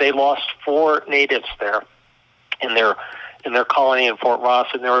started. They lost 4 natives there in their colony in Fort Ross,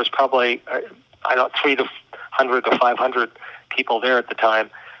 and there was probably 300 to 500 people there at the time.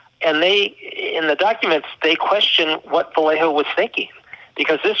 And they, in the documents, they question what Vallejo was thinking,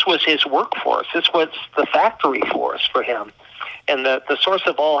 because this was his workforce. This was the factory force for him, and the source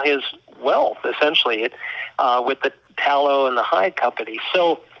of all his wealth, essentially, with the tallow and the hide company.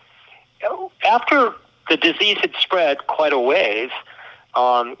 So after the disease had spread quite a ways,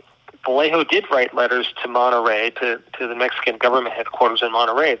 Vallejo did write letters to Monterey, to the Mexican government headquarters in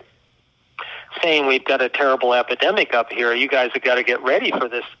Monterey, saying, we've got a terrible epidemic up here. You guys have got to get ready for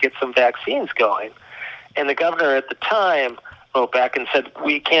this, get some vaccines going. And the governor at the time wrote back and said,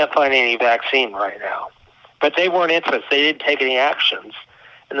 we can't find any vaccine right now. But they weren't interested. They didn't take any actions.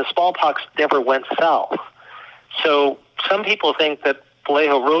 And the smallpox never went south. So some people think that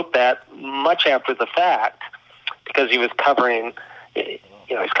Vallejo wrote that much after the fact because he was covering, he's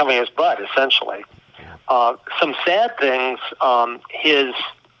covering his butt, essentially. Some sad things, his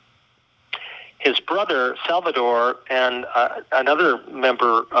brother, Salvador, and another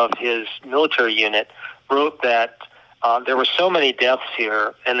member of his military unit wrote that there were so many deaths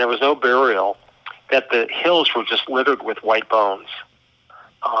here and there was no burial that the hills were just littered with white bones,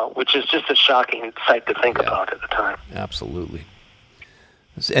 which is just a shocking sight to think about at the time. Absolutely.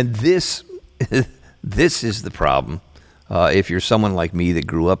 And this is the problem. If you're someone like me that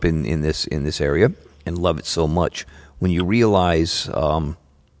grew up in this area and love it so much, when you realize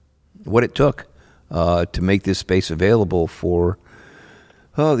what it took to make this space available for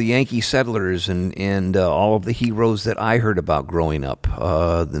the Yankee settlers and all of the heroes that I heard about growing up,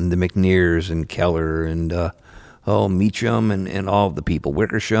 the McNairs and Keller and Meacham and all of the people,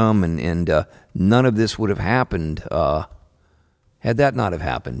 Wickersham, and none of this would have happened had that not have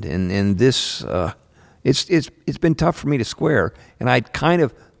happened. And this, it's been tough for me to square, and I kind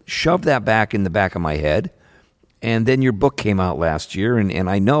of shoved that back in the back of my head. And then your book came out last year, and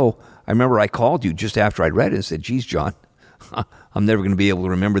I remember I called you just after I'd read it and said, geez, John, I'm never going to be able to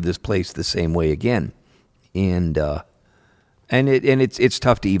remember this place the same way again. And it's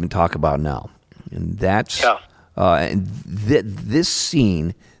tough to even talk about now. And that's this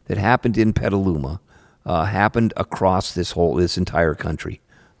scene that happened in Petaluma happened across this entire country.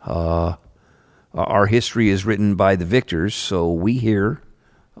 Our history is written by the victors, so we hear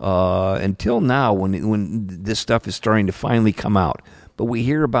until now when this stuff is starting to finally come out. But we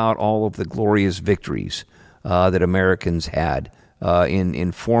hear about all of the glorious victories that Americans had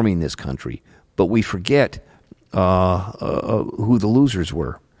in forming this country. But we forget who the losers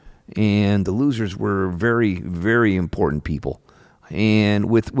were. And the losers were very, very important people. And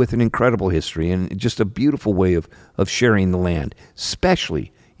with an incredible history and just a beautiful way of sharing the land,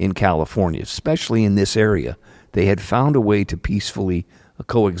 especially in California, especially in this area. They had found a way to peacefully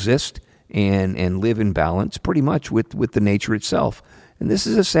coexist and live in balance pretty much with the nature itself. And this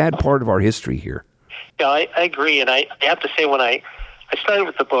is a sad part of our history here. Yeah, I agree. And I have to say, when I started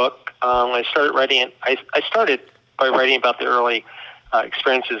with the book, I started writing it. I started by writing about the early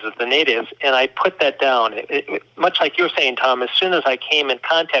experiences of the natives, and I put that down. Much like you were saying, Tom, as soon as I came in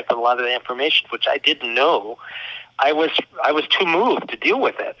contact with a lot of the information, which I didn't know, I was too moved to deal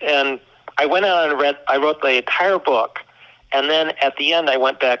with it. And I went out and I wrote the entire book, and then at the end I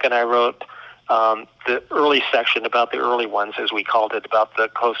went back and I wrote the early section about the early ones, as we called it, about the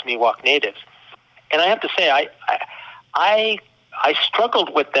Coast Miwok natives. And I have to say, I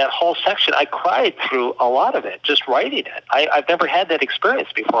struggled with that whole section. I cried through a lot of it, just writing it. I've never had that experience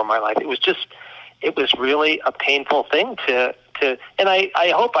before in my life. It was really a painful thing to and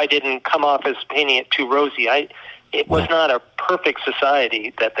I hope I didn't come off as painting it too rosy. It was not a perfect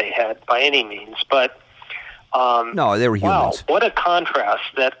society that they had by any means, but no, they were humans. Wow, what a contrast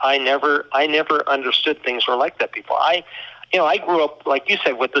that I never understood things were like that before. I grew up, like you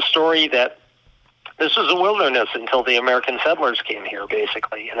said, with the story that this was a wilderness until the American settlers came here,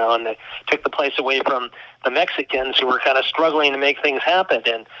 basically, and they took the place away from the Mexicans who were kind of struggling to make things happen.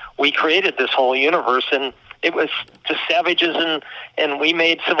 And we created this whole universe, and it was just savages, and we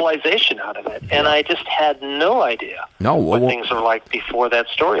made civilization out of it. And I just had no idea what things were like before that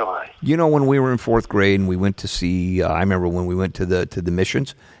storyline. When we were in fourth grade and we went to see, I remember when we went to the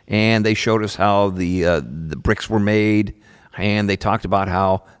missions, and they showed us how the bricks were made. And they talked about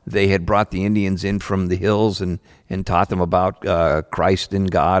how they had brought the Indians in from the hills and taught them about Christ and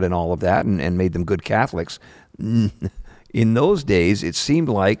God and all of that and made them good Catholics. In those days, it seemed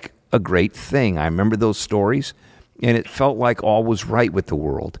like a great thing. I remember those stories, and it felt like all was right with the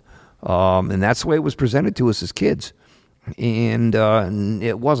world. And that's the way it was presented to us as kids. And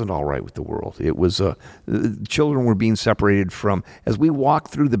it wasn't all right with the world. It was children were being separated from, as we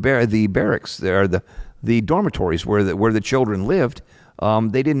walked through the barracks there, the dormitories where the children lived.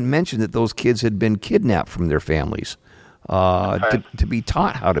 They didn't mention that those kids had been kidnapped from their families to be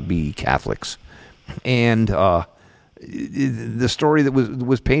taught how to be Catholics. And the story that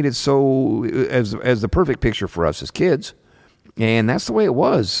was painted so as the perfect picture for us as kids, and that's the way it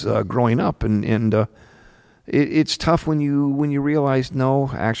was growing up. And it's tough when you realize, no,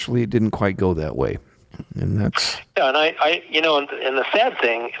 actually, it didn't quite go that way. And that's and and the sad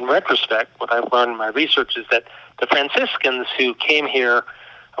thing, in retrospect, what I've learned in my research is that the Franciscans who came here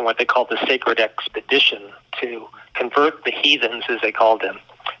on what they called the Sacred Expedition to convert the heathens, as they called them,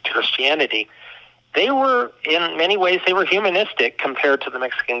 to Christianity, they were, in many ways, they were humanistic compared to the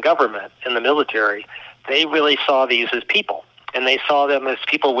Mexican government and the military. They really saw these as people, and they saw them as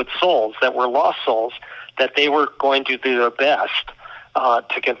people with souls that were lost souls that they were going to do their best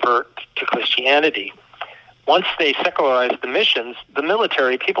to convert to Christianity. Once they secularized the missions, the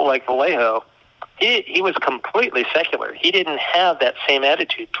military, people like Vallejo, he was completely secular. He didn't have that same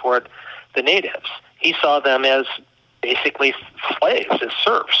attitude toward the natives. He saw them as basically slaves, as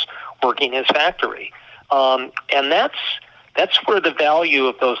serfs, working his factory. And that's where the value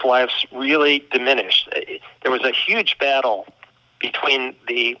of those lives really diminished. There was a huge battle between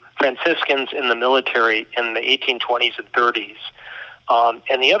the Franciscans and the military in the 1820s and 30s.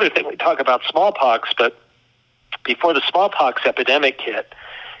 And the other thing, we talk about smallpox, but before the smallpox epidemic hit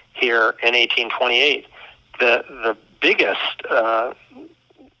here in 1828, the biggest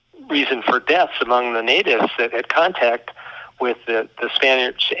reason for deaths among the natives that had contact with the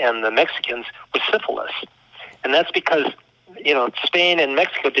Spaniards and the Mexicans was syphilis. And that's because, Spain and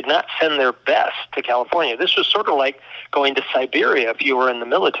Mexico did not send their best to California. This was sort of like going to Siberia if you were in the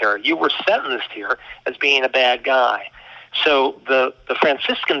military. You were sentenced here as being a bad guy. So the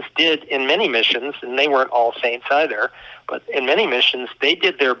Franciscans did in many missions, and they weren't all saints either, but in many missions they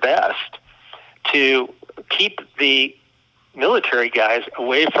did their best to keep the military guys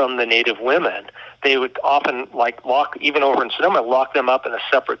away from the native women. They would often lock, even over in Sonoma, lock them up in a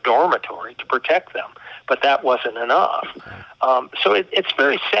separate dormitory to protect them, but that wasn't enough. So it's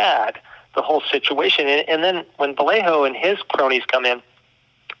very sad, the whole situation. And then when Vallejo and his cronies come in,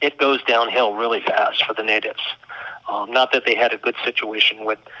 it goes downhill really fast for the natives. Not that they had a good situation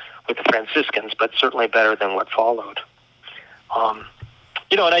with the Franciscans, but certainly better than what followed. And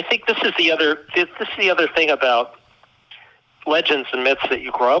I think this is the other thing about legends and myths that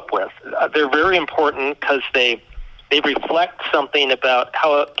you grow up with. They're very important because they reflect something about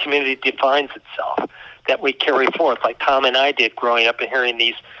how a community defines itself that we carry forth, like Tom and I did growing up and hearing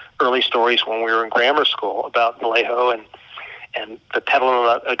these early stories when we were in grammar school about Vallejo and the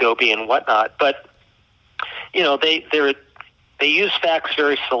Petaluma adobe and whatnot. But they use facts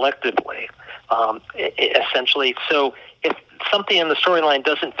very selectively, essentially. So if something in the storyline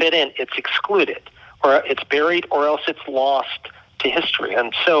doesn't fit in, it's excluded, or it's buried, or else it's lost to history.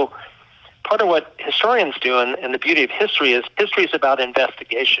 And so part of what historians do, and the beauty of history is about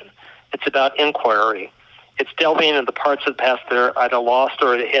investigation. It's about inquiry. It's delving into the parts of the past that are either lost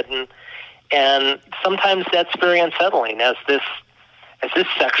or hidden. And sometimes that's very unsettling, as this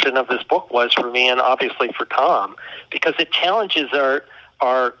section of this book was for me, and obviously for Tom, because it challenges our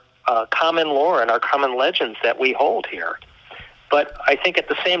common lore and our common legends that we hold here. But I think at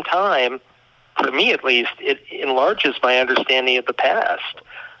the same time, for me at least, it enlarges my understanding of the past.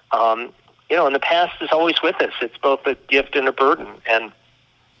 And the past is always with us. It's both a gift and a burden. And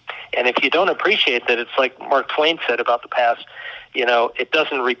if you don't appreciate that, it's like Mark Twain said about the past, it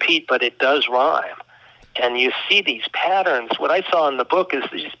doesn't repeat, but it does rhyme. And you see these patterns. What I saw in the book is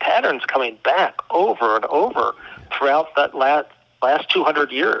these patterns coming back over and over throughout that last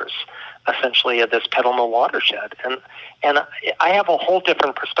 200 years, essentially, of this Petaluma watershed. And I have a whole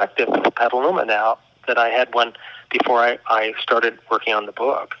different perspective of Petaluma now than I had one before I started working on the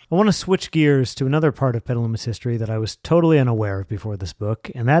book. I want to switch gears to another part of Petaluma's history that I was totally unaware of before this book,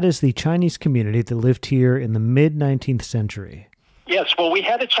 and that is the Chinese community that lived here in the mid-19th century. Yes, well, we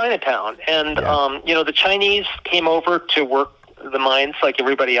had a Chinatown, and the Chinese came over to work the mines like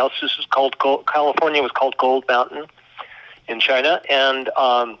everybody else. This was called California was called Gold Mountain in China, and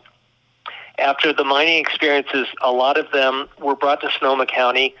after the mining experiences, a lot of them were brought to Sonoma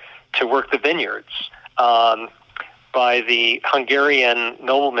County to work the vineyards by the Hungarian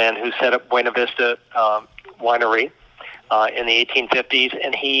nobleman who set up Buena Vista Winery in the 1850s,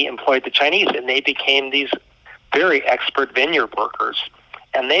 and he employed the Chinese, and they became these very expert vineyard workers,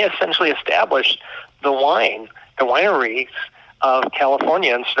 and they essentially established the wineries of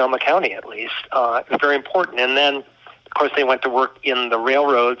California and Sonoma County, at least. It was very important. And then, of course, they went to work in the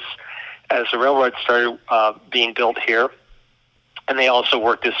railroads as the railroads started being built here, and they also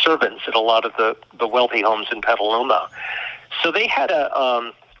worked as servants at a lot of the wealthy homes in Petaluma. So they had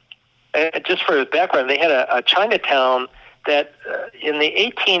just for background, they had a Chinatown that in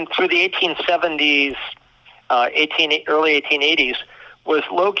the through the 1870s, early 1880s, was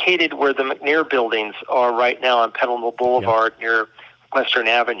located where the McNair buildings are right now on Petaluma Boulevard near Western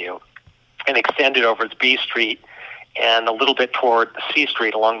Avenue, and extended over to B Street and a little bit toward C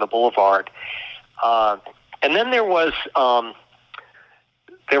Street along the boulevard. And then there was a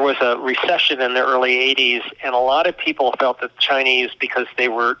recession in the early 80s, and a lot of people felt that the Chinese, because they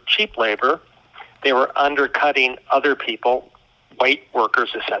were cheap labor, they were undercutting other people, white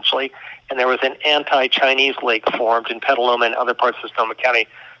workers essentially, and there was an anti-Chinese league formed in Petaluma and other parts of Sonoma County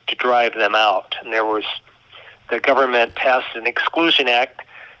to drive them out. And the government passed an exclusion act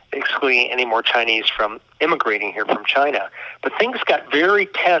excluding any more Chinese from immigrating here from China. But things got very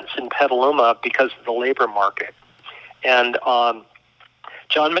tense in Petaluma because of the labor market. And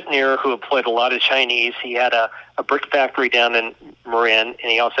John McNair, who employed a lot of Chinese, he had a brick factory down in Marin,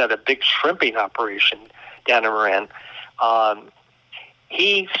 and he also had a big shrimping operation down in Marin.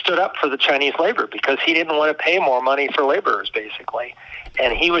 He stood up for the Chinese labor because he didn't want to pay more money for laborers, basically.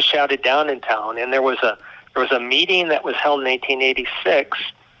 And he was shouted down in town. And there was a meeting that was held in 1886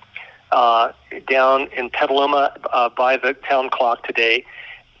 down in Petaluma by the town clock today.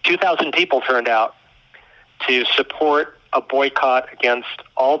 2,000 people turned out to support a boycott against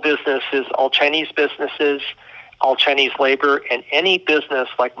all businesses, all Chinese businesses, all Chinese labor, and any business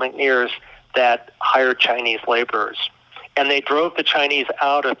like McNair's that hired Chinese laborers. And they drove the Chinese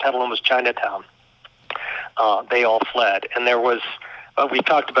out of Petaluma's Chinatown. They all fled. And there was, we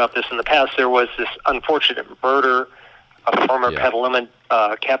talked about this in the past, there was this unfortunate murder of former Petaluma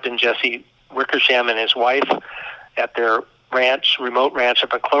Captain Jesse Wickersham and his wife at their remote ranch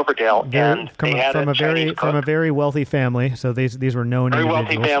up in Cloverdale. And they had from a very wealthy family. So these were known very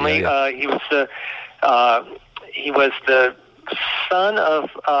individuals. Wealthy family. He was the son of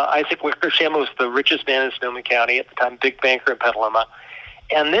Isaac Wickersham, who was the richest man in Sonoma County at the time, big banker in Petaluma.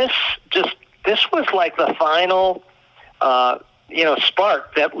 And this was like the final,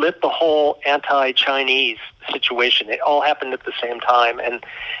 spark that lit the whole anti-Chinese situation. It all happened at the same time, and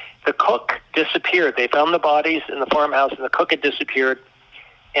the cook disappeared. They found the bodies in the farmhouse, and the cook had disappeared,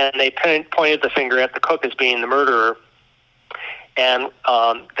 and they pointed the finger at the cook as being the murderer, and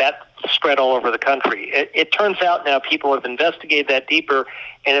that spread all over the country. It turns out now people have investigated that deeper,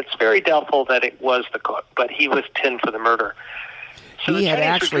 and it's very doubtful that it was the cook, but he was pinned for the murder. So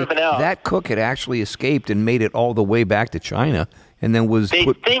that cook had actually escaped and made it all the way back to China, and then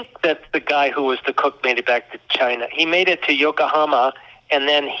think that the guy who was the cook made it back to China. He made it to Yokohama, and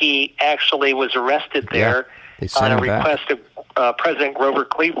then he actually was arrested there on a request of President Grover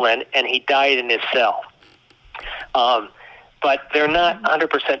Cleveland, and he died in his cell. but they're not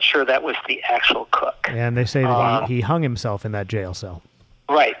 100% sure that was the actual cook. And they say that he hung himself in that jail cell.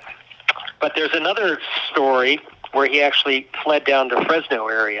 Right. But there's another story where he actually fled down to Fresno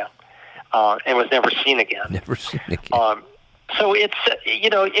area and was never seen again. Never seen again. So it's,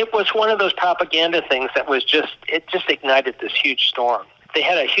 it was one of those propaganda things that was just ignited this huge storm. They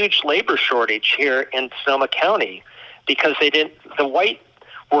had a huge labor shortage here in Sonoma County because the white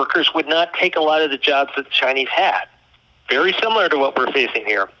workers would not take a lot of the jobs that the Chinese had. Very similar to what we're facing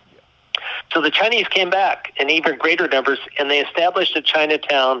here. So the Chinese came back in even greater numbers, and they established a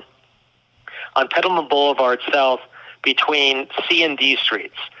Chinatown on Petaluma Boulevard South between C and D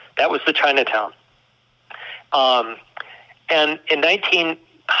streets. That was the Chinatown. And in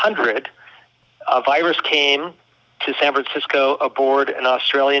 1900, a virus came to San Francisco aboard an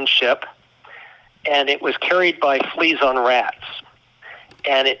Australian ship, and it was carried by fleas on rats.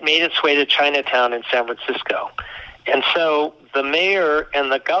 And it made its way to Chinatown in San Francisco. And so the mayor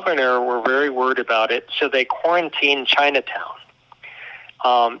and the governor were very worried about it, so they quarantined Chinatown.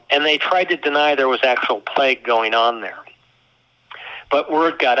 And they tried to deny there was actual plague going on there. But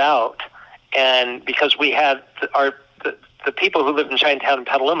word got out, and because we had the people who lived in Chinatown and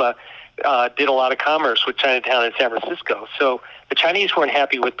Petaluma did a lot of commerce with Chinatown and San Francisco. So the Chinese weren't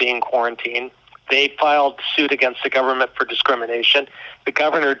happy with being quarantined. They filed suit against the government for discrimination. The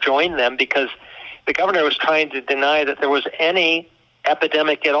governor joined them because the governor was trying to deny that there was any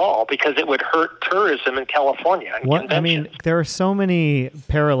epidemic at all because it would hurt tourism in California. I mean, there are so many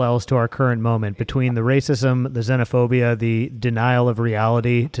parallels to our current moment between the racism, the xenophobia, the denial of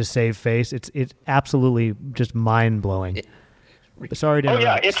reality to save face. It's absolutely just mind-blowing. Sorry to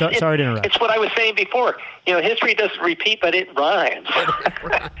interrupt. Sorry to interrupt. It's what I was saying before. History doesn't repeat, but it rhymes.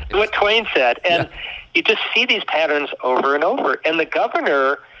 What Twain said. And you just see these patterns over and over. And the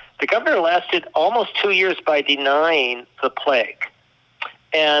governor lasted almost 2 years by denying the plague.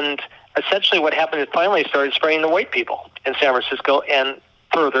 And essentially what happened is finally started spraying the white people in San Francisco and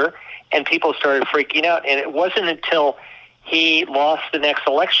further, and people started freaking out. And it wasn't until he lost the next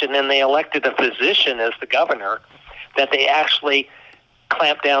election and they elected a physician as the governor that they actually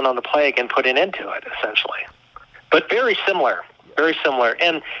clamped down on the plague and put an end to it, essentially. But very similar.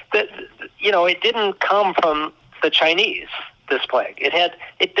 And, it didn't come from the Chinese, this plague.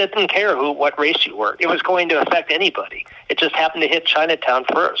 It didn't care what race you were. It was going to affect anybody. It just happened to hit Chinatown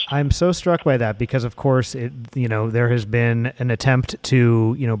first. I'm so struck by that because, of course, there has been an attempt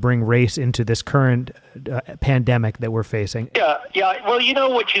to, bring race into this current pandemic that we're facing. Yeah.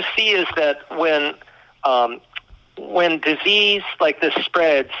 Well, what you see is that when disease like this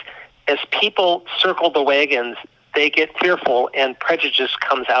spreads, as people circle the wagons, they get fearful and prejudice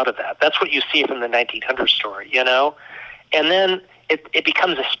comes out of that. That's what you see from the 1900 story, And then it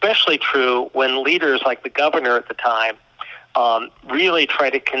becomes especially true when leaders like the governor at the time really try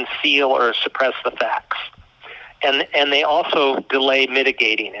to conceal or suppress the facts. And they also delay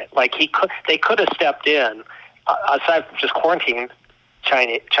mitigating it. Like they could have stepped in, aside from just quarantining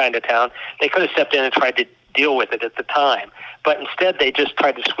Chinatown, they could have stepped in and tried to deal with it at the time. But instead they just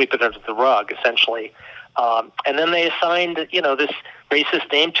tried to sweep it under the rug, essentially. And then they assigned, this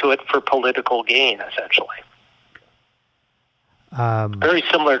racist name to it for political gain, essentially. Very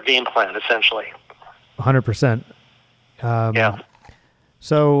similar game plan, essentially. 100%. Yeah.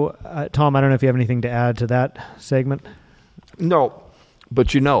 So, Tom, I don't know if you have anything to add to that segment. No,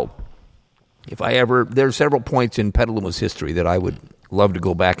 but if I ever, there are several points in Petaluma's history that I would love to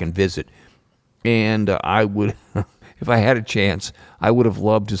go back and visit. And I would, if I had a chance, I would have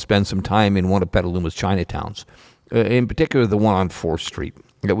loved to spend some time in one of Petaluma's Chinatowns, in particular the one on 4th Street.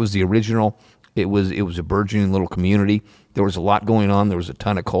 That was the original. It was a burgeoning little community. There was a lot going on. There was a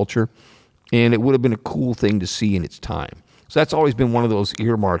ton of culture. And it would have been a cool thing to see in its time. So that's always been one of those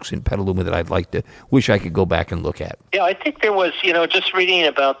earmarks in Petaluma that I'd wish I could go back and look at. Yeah, I think there was, just reading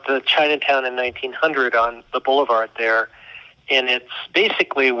about the Chinatown in 1900 on the boulevard there, and it's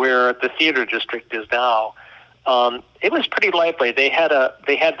basically where the theater district is now. It was pretty lively. They had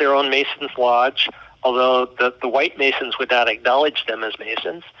their own Masons Lodge, although the white Masons would not acknowledge them as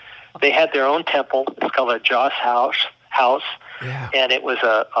Masons. They had their own temple. It's called a Joss House, yeah. And it was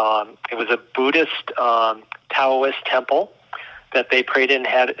a Buddhist Taoist temple that they prayed in,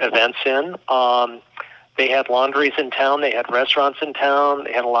 had events in. They had laundries in town. They had restaurants in town.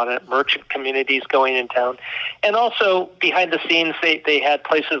 They had a lot of merchant communities going in town. And also, behind the scenes, they had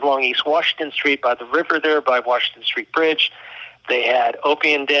places along East Washington Street by the river there, by Washington Street Bridge. They had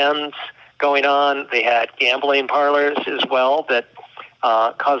opium dens going on. They had gambling parlors as well that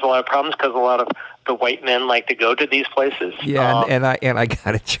caused a lot of problems because a lot of the white men like to go to these places. Yeah, and I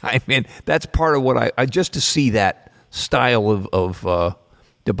got to chime in. That's part of what I just to see that style of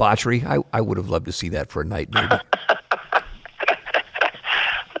debauchery. I would have loved to see that for a night, maybe.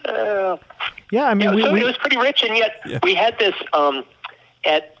 Yeah, I mean, it was pretty rich, and yet we had this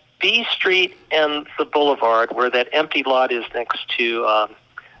at B Street and the Boulevard, where that empty lot is next to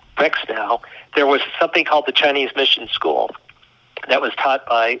Rex now. There was something called the Chinese Mission School that was taught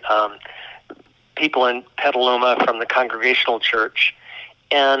by people in Petaluma from the Congregational Church,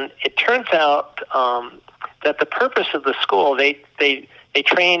 and it turns out that the purpose of the school, they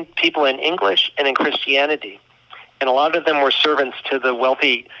trained people in English and in Christianity, and a lot of them were servants to the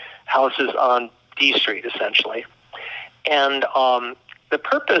wealthy houses on D Street, essentially. And the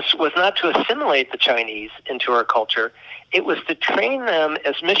purpose was not to assimilate the Chinese into our culture. It was to train them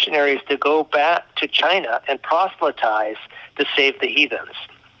as missionaries to go back to China and proselytize to save the heathens.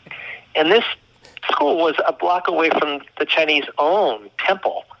 And this school was a block away from the Chinese own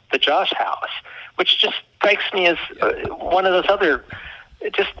temple, the Josh House, which just strikes me as one of those other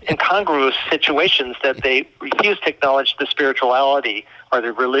just incongruous situations that they refuse to acknowledge the spirituality or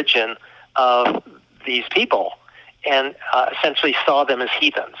the religion of these people and essentially saw them as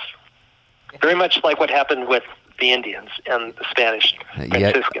heathens. Very much like what happened with the Indians and the Spanish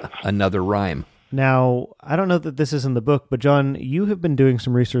Franciscans. Yet another rhyme. Now, I don't know that this is in the book, but John, you have been doing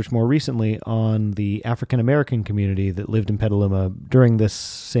some research more recently on the African-American community that lived in Petaluma during this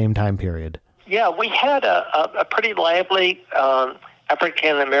same time period. Yeah, we had a pretty lively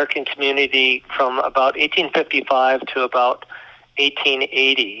African-American community from about 1855 to about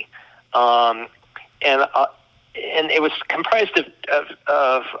 1880. And it was comprised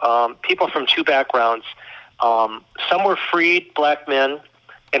of people from two backgrounds. Some were freed black men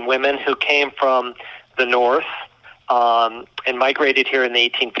and women who came from the North and migrated here in the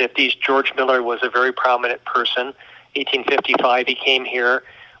 1850s. George Miller was a very prominent person. 1855, he came here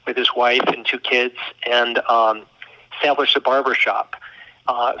with his wife and two kids and established a barber shop.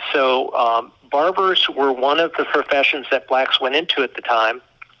 So barbers were one of the professions that blacks went into at the time.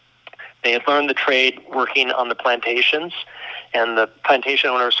 They had learned the trade working on the plantations, and the plantation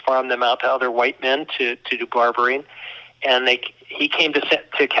owners farmed them out to other white men to do barbering. And he came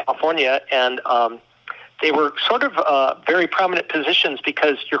to California, and they were sort of very prominent positions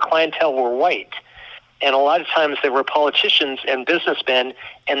because your clientele were white. And a lot of times they were politicians and businessmen,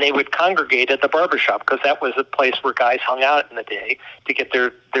 and they would congregate at the barbershop because that was a place where guys hung out in the day to get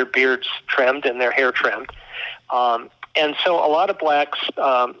their beards trimmed and their hair trimmed. And so a lot of blacks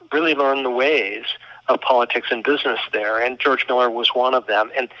really learned the ways of politics and business there, and George Miller was one of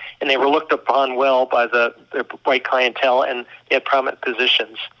them. And they were looked upon well by the white clientele, and they had prominent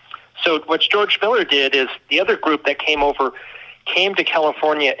positions. So what George Miller did is the other group that came to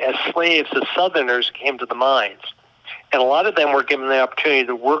California as slaves, the Southerners came to the mines. And a lot of them were given the opportunity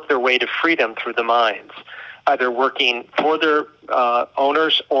to work their way to freedom through the mines, either working for their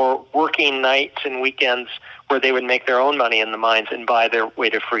owners or working nights and weekends where they would make their own money in the mines and buy their way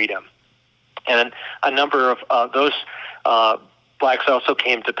to freedom. And a number of those blacks also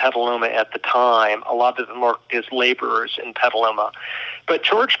came to Petaluma at the time. A lot of them worked as laborers in Petaluma. But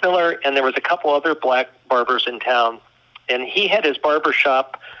George Miller, and there was a couple other black barbers in town, and he had his barber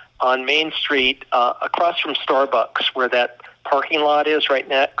shop on Main Street across from Starbucks, where that parking lot is right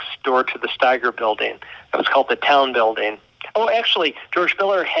next door to the Steiger building. It was called the Town Building. Oh, actually, George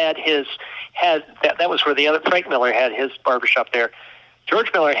Miller had that was where the other Frank Miller had his barbershop there.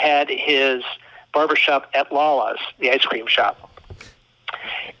 George Miller had his barbershop at Lala's, the ice cream shop.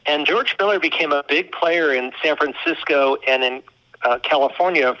 And George Miller became a big player in San Francisco and in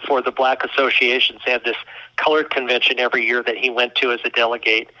California for the black associations. They had this colored convention every year that he went to as a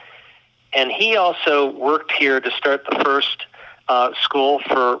delegate. And he also worked here to start the first school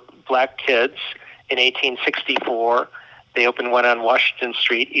for black kids in 1864. They opened one on Washington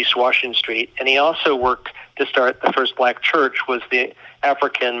Street, East Washington Street. And he also worked to start the first black church, was the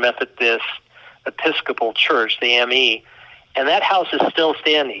African Methodist Episcopal Church, the ME. And that house is still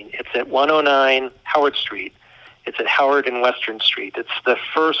standing. It's at 109 Howard Street. It's at Howard and Western Street. It's the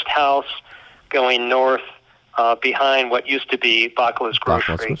first house going north behind what used to be Bacala's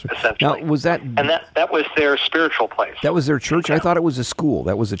Grocery, essentially. Now, was that... And that was their spiritual place. That was their church? I thought it was a school.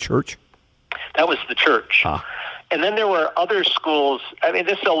 That was a church? That was the church. Ah. And then there were other schools. I mean,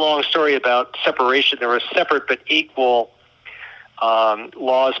 this is a long story about separation. There were separate but equal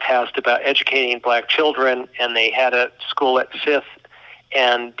laws passed about educating black children, and they had a school at 5th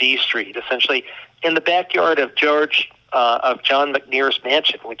and D Street, essentially in the backyard of John McNair's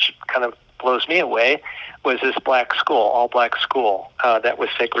mansion, which kind of blows me away, was this black school, all black school that was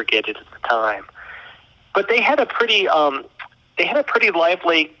segregated at the time. But they had a pretty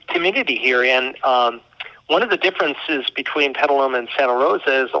lively community here, and one of the differences between Petaluma and Santa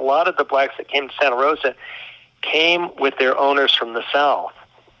Rosa is a lot of the blacks that came to Santa Rosa came with their owners from the South,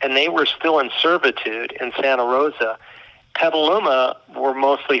 and they were still in servitude in Santa Rosa. Petaluma were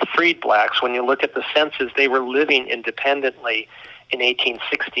mostly freed blacks. When you look at the census, they were living independently in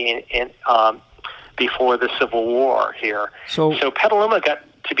 1860 before the Civil War here. So Petaluma got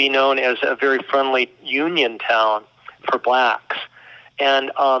to be known as a very friendly Union town for blacks.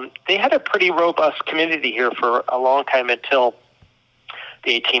 And they had a pretty robust community here for a long time until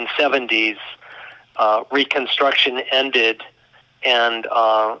the 1870s. Reconstruction ended, and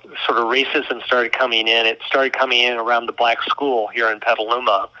sort of racism started coming in. It started coming in around the black school here in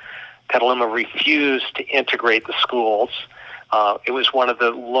Petaluma. Petaluma refused to integrate the schools. It was one of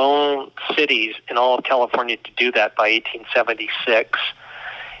the lone cities in all of California to do that by 1876.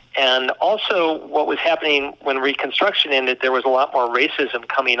 And also what was happening when Reconstruction ended, there was a lot more racism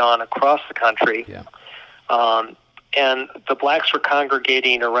coming on across the country. Yeah. And the blacks were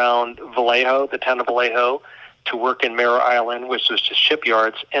congregating around Vallejo, the town of Vallejo, to work in Mare Island, which was just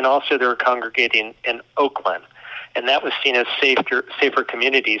shipyards, and also they were congregating in Oakland. And that was seen as safer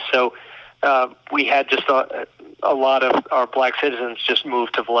communities. So we had just a lot of our black citizens just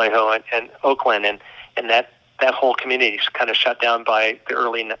moved to Vallejo and Oakland, and that whole community kind of shut down by the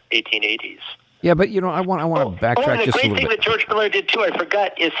early 1880s. Yeah, but I want to backtrack just a little bit. The great thing that George Miller did too, I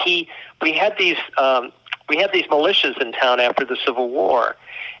forgot, is we had these militias in town after the Civil War,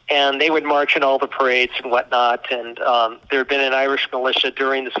 and they would march in all the parades and whatnot. And there had been an Irish militia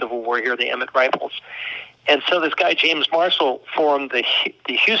during the Civil War here, the Emmett Rifles. And so this guy, James Marshall, formed the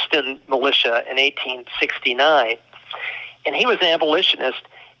Houston Militia in 1869, and he was an abolitionist,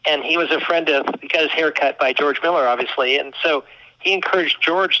 and he was a friend of, he got his hair cut by George Miller, obviously, and so he encouraged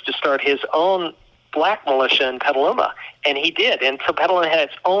George to start his own black militia in Petaluma, and he did. And so Petaluma had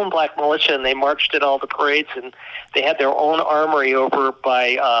its own black militia, and they marched at all the parades, and they had their own armory over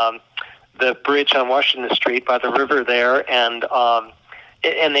by the bridge on Washington Street by the river there, and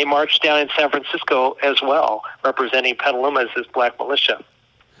they marched down in San Francisco as well, representing Petaluma as this black militia.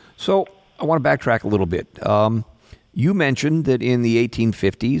 So I want to backtrack a little bit. You mentioned that in the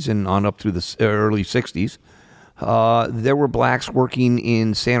 1850s and on up through the early 60s, there were blacks working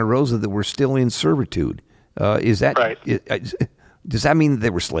in Santa Rosa that were still in servitude. Is that right? Does that mean that they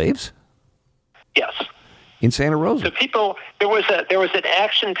were slaves? Yes. In Santa Rosa. So there was an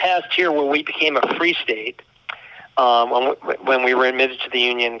action passed here where we became a free state. When we were admitted to the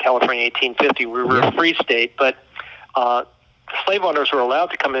Union in California in 1850, we were a free state, but slave owners were allowed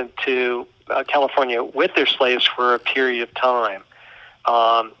to come into California with their slaves for a period of time.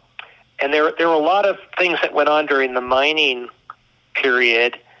 And there were a lot of things that went on during the mining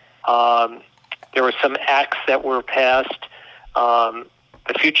period. There were some acts that were passed, the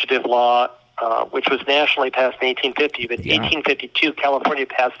Fugitive Law, which was nationally passed in 1850, but in 1852, California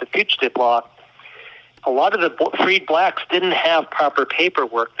passed the Fugitive Law. A lot of the freed blacks didn't have proper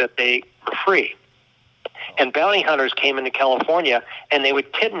paperwork that they were free. And bounty hunters came into California, and they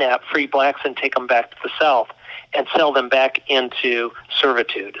would kidnap free blacks and take them back to the South and sell them back into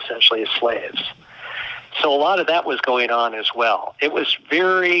servitude, essentially as slaves. So a lot of that was going on as well. It was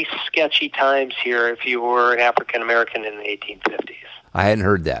very sketchy times here if you were an African American in the 1850s. I hadn't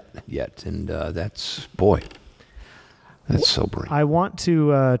heard that yet, and that's sobering. I want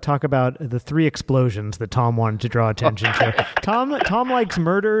to talk about the 3 explosions that Tom wanted to draw attention to. Tom likes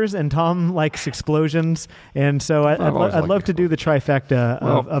murders, and Tom likes explosions, and so I'd love to do the trifecta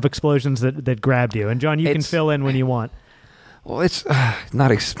of explosions that grabbed you. And John, you can fill in when you want. Well, it's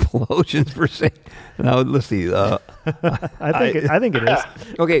not explosions per se. Now, let's see. I think it is.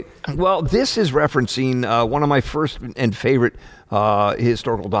 Okay. Well, this is referencing one of my first and favorite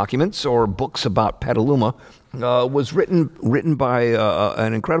historical documents or books about Petaluma. Was written by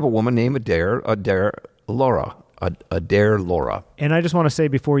an incredible woman named Adair Laura. And I just want to say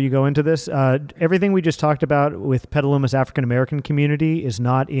before you go into this, everything we just talked about with Petaluma's African American community is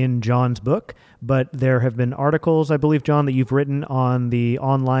not in John's book, but there have been articles, I believe, John, that you've written on the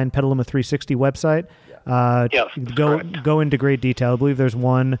online Petaluma 360 website. Yes, go into great detail. I believe there's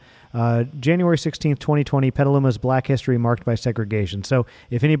one, January 16th, 2020, Petaluma's Black History Marked by Segregation. So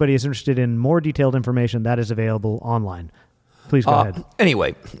if anybody is interested in more detailed information, that is available online. Please go ahead.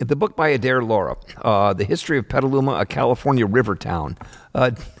 Anyway, the book by Adair Laura, The History of Petaluma, a California River Town.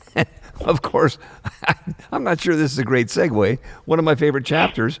 Of course, I'm not sure this is a great segue. One of my favorite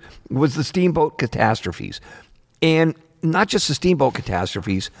chapters was the steamboat catastrophes. And not just the steamboat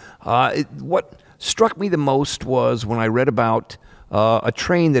catastrophes. What struck me the most was when I read about a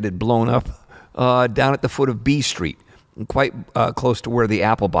train that had blown up down at the foot of B Street. quite close to where the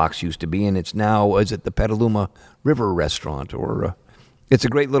Apple Box used to be, and it's now is it the Petaluma River Restaurant, or it's a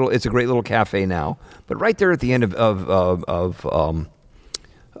great little cafe now. But right there at the end of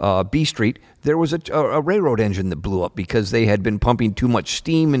B Street, there was a railroad engine that blew up because they had been pumping too much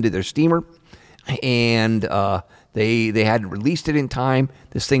steam into their steamer, and they hadn't released it in time.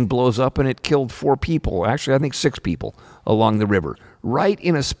 This thing blows up, and it killed 4 people. Actually, I think 6 people along the river, right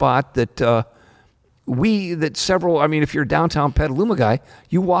in a spot that several. I mean, if you're a downtown Petaluma guy,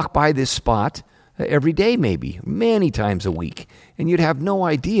 you walk by this spot every day, maybe many times a week, and you'd have no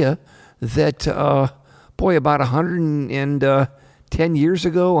idea that about 110 years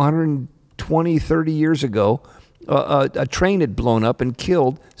ago, 120, 30 years ago, a train had blown up and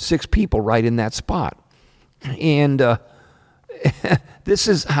killed 6 people right in that spot. And this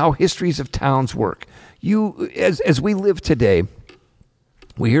is how histories of towns work. As we live today,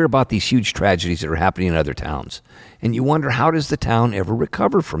 we hear about these huge tragedies that are happening in other towns, and you wonder, how does the town ever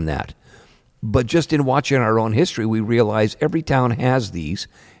recover from that? But just in watching our own history, we realize every town has these,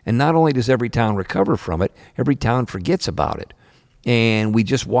 and not only does every town recover from it, every town forgets about it. And we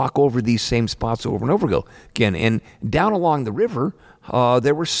just walk over these same spots over and over again. And down along the river,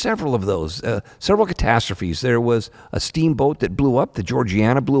 there were several of those, several catastrophes. There was a steamboat that blew up. The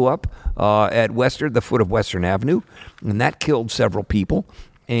Georgiana blew up at the foot of Western Avenue, and that killed several people.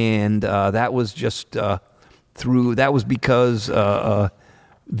 And that was just that was because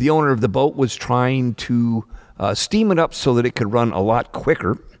the owner of the boat was trying to steam it up so that it could run a lot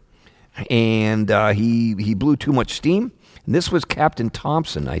quicker, and he blew too much steam. And this was Captain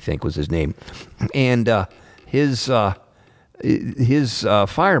Thompson, I think was his name, and his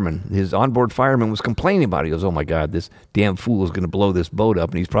fireman, his onboard fireman, was complaining about it. He goes, "Oh my God, this damn fool is going to blow this boat up,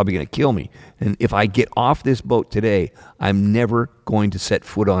 and he's probably going to kill me. And if I get off this boat today, I'm never going to set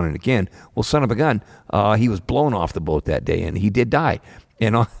foot on it again." Well, son of a gun, he was blown off the boat that day, and he did die.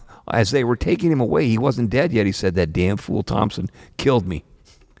 And as they were taking him away, he wasn't dead yet. He said, "That damn fool Thompson killed me."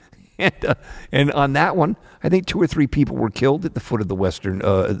 And on that one, I think 2 or 3 people were killed at the foot of the Western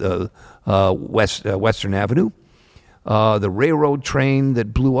Avenue. The railroad train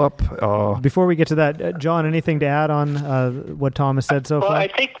that blew up. Before we get to that, John, anything to add on what Tom has said so far? Well, I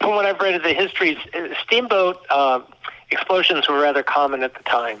think from what I've read of the histories, steamboat explosions were rather common at the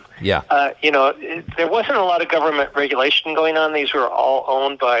time. Yeah. There wasn't a lot of government regulation going on. These were all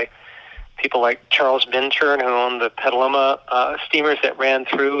owned by people like Charles Minturn, who owned the Petaluma steamers that ran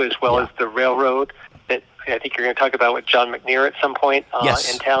through, as well as the railroad that I think you're going to talk about with John McNear at some point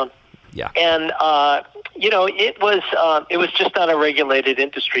in town. Yeah. And it was just not a regulated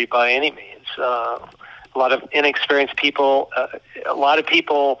industry by any means. A lot of inexperienced people. A lot of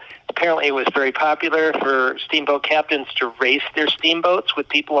people. Apparently, it was very popular for steamboat captains to race their steamboats with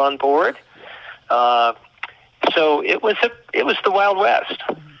people on board. So it was the Wild West.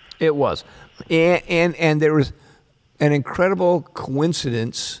 It was, and there was an incredible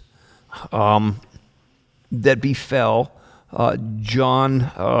coincidence that befell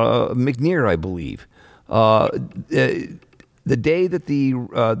John McNear, I believe. The day that the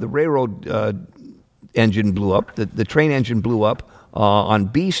railroad engine blew up, the train engine blew up on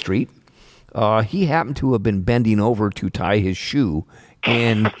B Street, he happened to have been bending over to tie his shoe,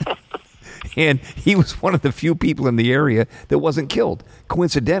 and he was one of the few people in the area that wasn't killed.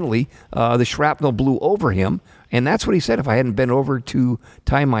 Coincidentally, the shrapnel blew over him, and that's what he said. If I hadn't bent over to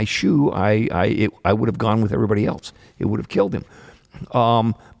tie my shoe, I would have gone with everybody else. It would have killed him.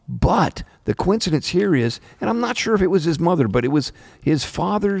 But the coincidence here is, and I'm not sure if it was his mother, but it was his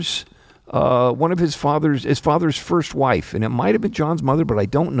father's, his father's first wife, and it might have been John's mother, but I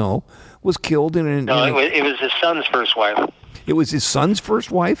don't know, was killed in an... No, it was his son's first wife. It was his son's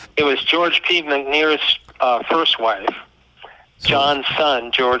first wife? It was George P. McNair's first wife. John's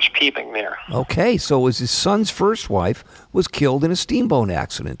son, George P. McNair. Okay, so it was his son's first wife was killed in a steamboat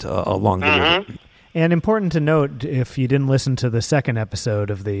accident along the river. And important to note, if you didn't listen to the second episode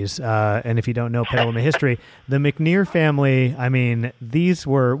of these, and if you don't know Petaluma history, the McNear family, I mean, these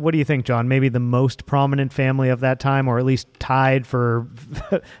were, what do you think, John, maybe the most prominent family of that time, or at least tied for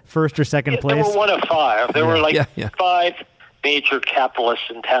first or second place? They were one of 5. There were 5 major capitalists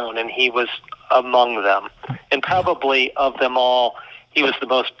in town, and he was among them. And probably of them all, he was the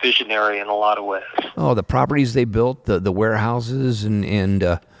most visionary in a lot of ways. Oh, the properties they built, the warehouses and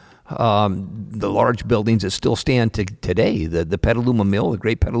the large buildings that still stand today, the Petaluma Mill, the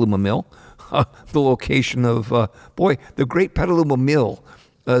Great Petaluma Mill, the location of, the Great Petaluma Mill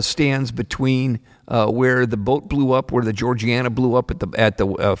stands between where the boat blew up, where the Georgiana blew up at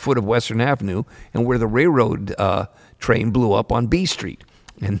the foot of Western Avenue, and where the railroad train blew up on B Street.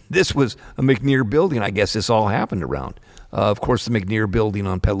 And this was a McNear building. I guess this all happened around. Of course, the McNear building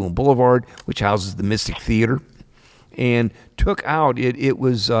on Petaluma Boulevard, which houses the Mystic Theater, and took out, it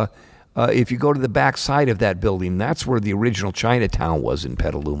was, if you go to the back side of that building, that's where the original Chinatown was in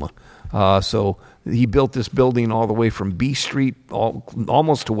Petaluma. So he built this building all the way from B Street,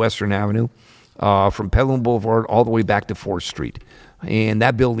 almost to Western Avenue, from Petaluma Boulevard all the way back to 4th Street. And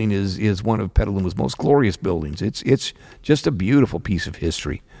that building is one of Petaluma's most glorious buildings. It's just a beautiful piece of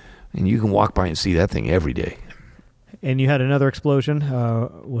history. And you can walk by and see that thing every day. And you had another explosion.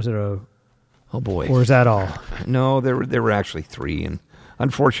 Was it a... Oh, boy. Or is that all? No, there were actually 3. And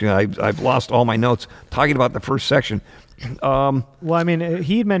unfortunately, I've lost all my notes talking about the first section. Well, I mean,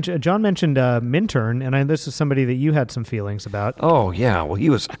 John mentioned Minturn, and this is somebody that you had some feelings about. Oh, yeah. Well,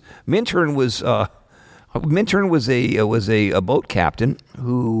 Minturn was a boat captain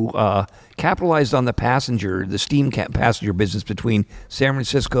who capitalized on the steam passenger business between San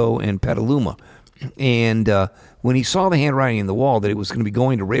Francisco and Petaluma. And when he saw the handwriting in the wall that it was going to be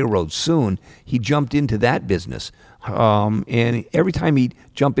going to railroads soon, he jumped into that business. And every time he'd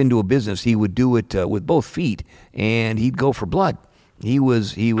jump into a business, he would do it with both feet, and he'd go for blood. He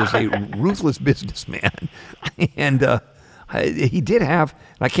was a ruthless businessman. And he did have,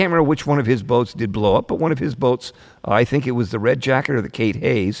 I can't remember which one of his boats did blow up, but one of his boats, I think it was the Red Jacket or the Kate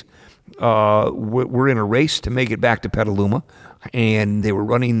Hayes, were in a race to make it back to Petaluma, and they were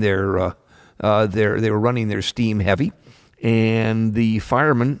running their steam heavy, and the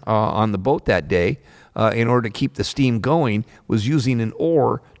fireman on the boat that day, in order to keep the steam going, was using an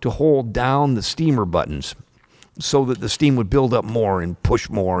oar to hold down the steamer buttons so that the steam would build up more and push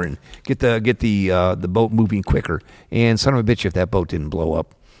more and get the boat moving quicker. And son of a bitch if that boat didn't blow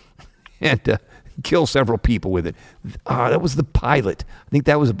up and kill several people with it. That was the Pilot. I think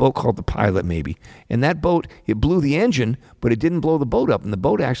that was a boat called the Pilot maybe. And that boat, it blew the engine, but it didn't blow the boat up. And the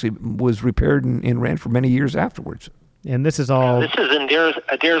boat actually was repaired and ran for many years afterwards. And this is all... This is in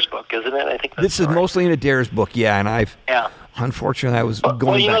Adair's book, isn't it? I think that's this is mostly in Adair's book, yeah. And unfortunately, I was going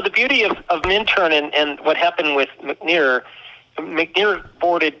Well, you back. know, the beauty of Minturn and what happened with McNear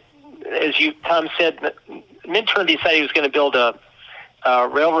boarded, as Tom said, Minturn decided he was going to build a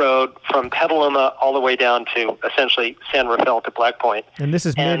railroad from Petaluma all the way down to essentially San Rafael to Black Point. And this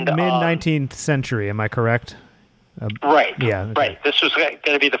is mid-19th century, am I correct? Right. Yeah. Okay. Right. This was going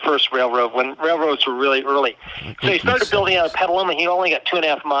to be the first railroad when railroads were really early. So he started building out of Petaluma. He only got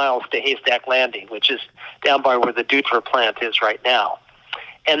 2.5 miles to Haystack Landing, which is down by where the Dutra plant is right now.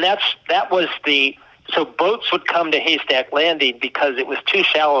 And so boats would come to Haystack Landing because it was too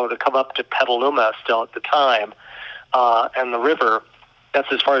shallow to come up to Petaluma still at the time, and the river.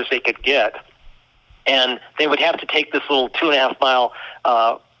 That's as far as they could get. And they would have to take this little 2.5 mile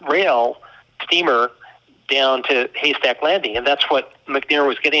rail steamer down to Haystack Landing, and that's what McNear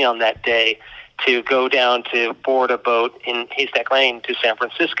was getting on that day, to go down to board a boat in Haystack Landing to San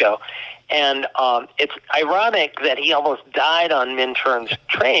Francisco. And it's ironic that he almost died on Minturn's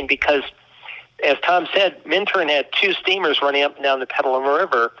train because, as Tom said, Minturn had 2 steamers running up and down the Petaluma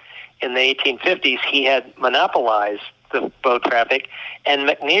River in the 1850s. He had monopolized the boat traffic, and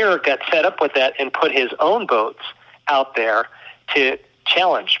McNear got fed up with that and put his own boats out there to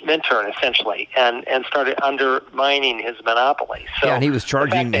challenge Minturn, essentially, and started undermining his monopoly. So yeah, and he was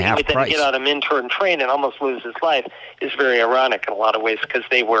charging the half fact that price. he would get on a Minturn train and almost lose his life is very ironic in a lot of ways because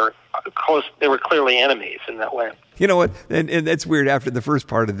they were close. They were clearly enemies in that way. You know what? And that's weird. After the first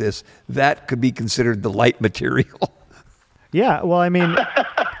part of this, that could be considered the light material. Yeah, well, I mean,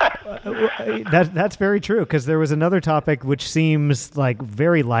 that's very true, because there was another topic which seems like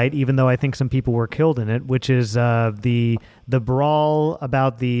very light, even though I think some people were killed in it, which is the brawl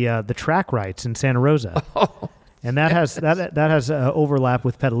about the track rights in Santa Rosa. Oh. And that has overlap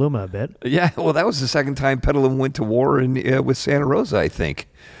with Petaluma a bit. Yeah, well, that was the second time Petaluma went to war with Santa Rosa, I think.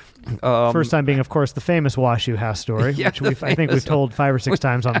 First time being, of course, the famous Washoe House story, Yeah, which I think we've told 5 or 6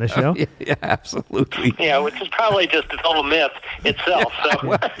 times on this show. Yeah, absolutely. Yeah, which is probably just a total myth itself. So,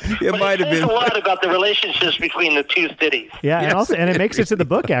 Well, it might have been. a lot about the relationships between the 2 cities. Yeah, Yes. and it makes it to the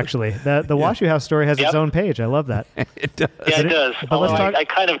book, actually. The Washoe House story has its Yep. own page. I love that. It does. Yeah, it does. But let's Although talk- I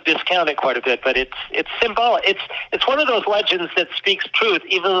kind of discount it quite a bit, but it's symbolic. It's one of those legends that speaks truth,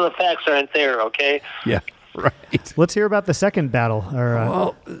 even though the facts aren't there. Okay. Yeah, right. Let's hear about the second battle.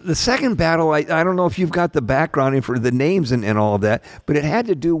 Well, the second battle, I don't know if you've got the background in for the names and all of that, but it had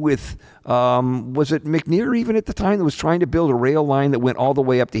to do with, was it McNear even at the time that was trying to build a rail line that went all the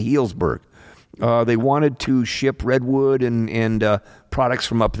way up to Healdsburg? They wanted to ship redwood and products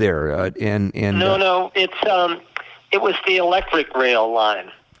from up there. No, it was the electric rail line.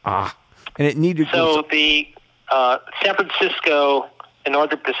 And it needed... So the San Francisco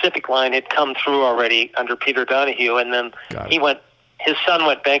Northern Pacific line had come through already under Peter Donahue, and then his son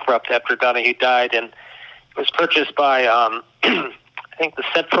went bankrupt after Donahue died, and it was purchased by, I think, the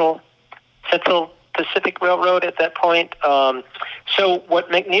Central Pacific Railroad at that point. So what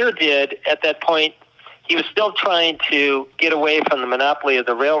McNair did at that point, he was still trying to get away from the monopoly of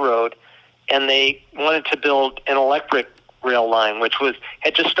the railroad, and they wanted to build an electric rail line, which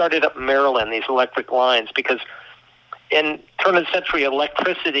had just started up in Maryland, these electric lines, because in turn of the century,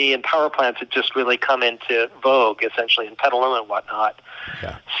 electricity and power plants had just really come into vogue, essentially, in Petaluma and whatnot.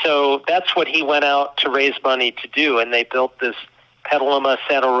 Yeah. So that's what he went out to raise money to do, and they built this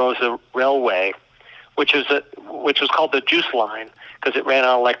Petaluma-Santa Rosa Railway, which was called the Juice Line because it ran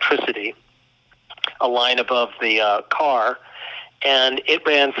on electricity, a line above the car, and it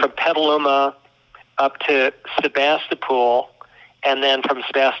ran from Petaluma up to Sebastopol, and then from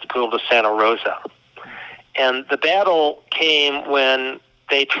Sebastopol to Santa Rosa. And the battle came when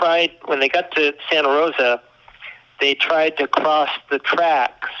they got to Santa Rosa, they tried to cross the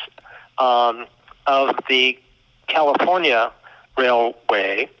tracks of the California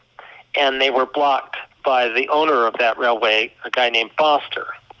Railway, and they were blocked by the owner of that railway, a guy named Foster.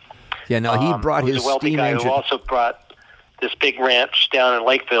 Yeah, now he brought his a wealthy steam guy engine. who also brought this big ranch down in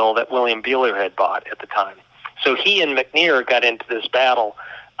Lakeville that William Beeler had bought at the time. So he and McNair got into this battle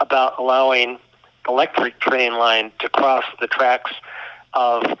about allowing the electric train line to cross the tracks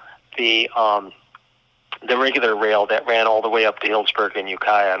of the regular rail that ran all the way up to Hillsburg and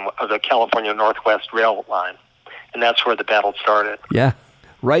Ukiah, of the California Northwest Rail line. And that's where the battle started. Yeah,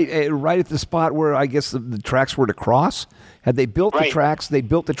 right at the spot where I guess the tracks were to cross. Had they built the tracks? They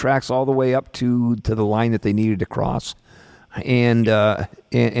built the tracks all the way up to the line that they needed to cross, and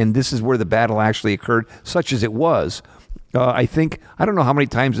this is where the battle actually occurred, such as it was. I don't know how many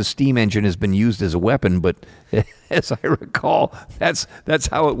times the steam engine has been used as a weapon, but as I recall, that's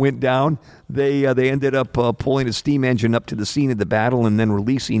how it went down. They ended up pulling a steam engine up to the scene of the battle and then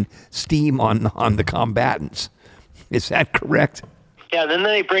releasing steam on the combatants. Is that correct? Yeah, then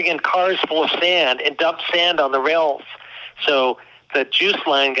they bring in cars full of sand and dump sand on the rails. So the Juice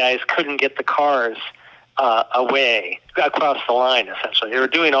Line guys couldn't get the cars away, across the line, essentially. They were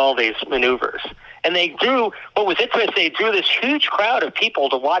doing all these maneuvers. And what was interesting, they drew this huge crowd of people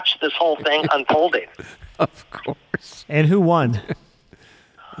to watch this whole thing unfolding. Of course. And who won?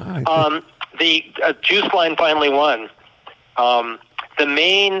 The Juice Line finally won.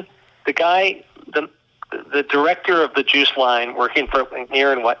 The director of the Juice Line, working for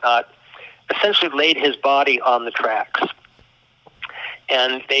McNair and whatnot, essentially laid his body on the tracks.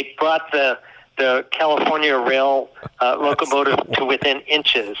 And they brought the California Rail locomotive to within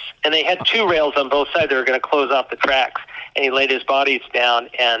inches. And they had two rails on both sides. They were going to close off the tracks. And he laid his bodies down,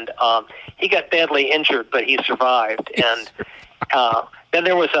 and he got badly injured, but he survived. And then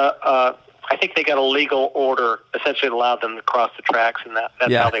there was I think they got a legal order, essentially allowed them to cross the tracks, and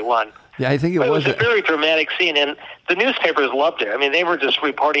that's how they won. Yeah, I think it was a very dramatic scene, and the newspapers loved it. I mean, they were just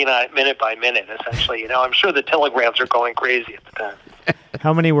reporting on it minute by minute, essentially. I'm sure the telegrams are going crazy at the time.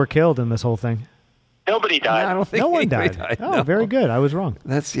 How many were killed in this whole thing? Nobody died. No, I don't think No one anybody died. Oh, no. very good. I was wrong.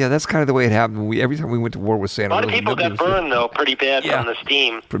 That's kind of the way it happened. Every time we went to war with Santa A lot Rosa, of people got burned, though, pretty bad from the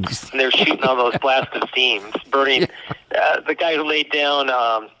steam. And they're shooting all those blasts of steams, burning. The guy who laid down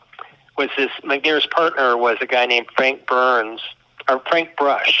was McNair's partner was a guy named Frank Brush.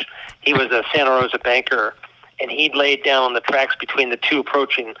 He was a Santa Rosa banker, and he laid down on the tracks between the two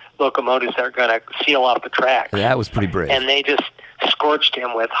approaching locomotives that are going to seal off the tracks. That was pretty brave. And they just scorched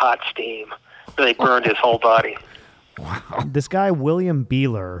him with hot steam. They burned his whole body. Wow. This guy, William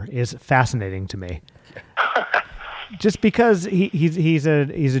Beeler, is fascinating to me. Just because he's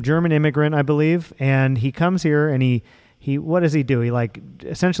a German immigrant, I believe, and he comes here and he what does he do? He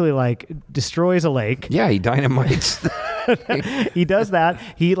essentially destroys a lake. Yeah, he dynamites. He does that.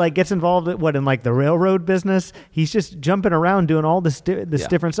 He gets involved in the railroad business. He's just jumping around doing all this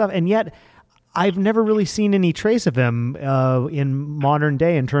different stuff, and yet I've never really seen any trace of him in modern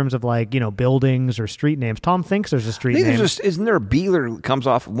day in terms of buildings or street names. Tom thinks there's a street name. Isn't there a Beeler that comes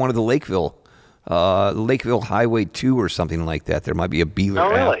off of one of the Lakeville Highway 2 or something like that? There might be a Beeler. Oh,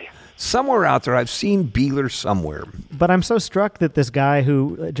 really? Somewhere out there, I've seen Beeler somewhere. But I'm so struck that this guy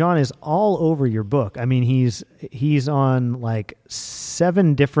who, John, is all over your book. I mean, he's on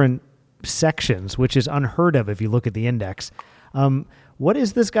 7 different sections, which is unheard of if you look at the index. What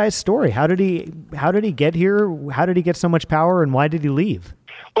is this guy's story? How did he get here? How did he get so much power, and why did he leave?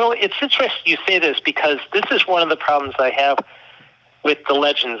 Well, it's interesting you say this because this is one of the problems I have with the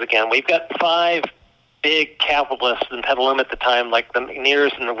legends again. We've got 5 big capitalists in Petaluma at the time, like the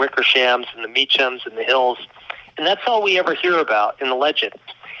McNairs and the Wickershams and the Meachams and the Hills, And that's all we ever hear about in the legend.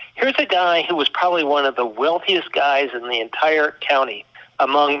 Here's a guy who was probably one of the wealthiest guys in the entire county,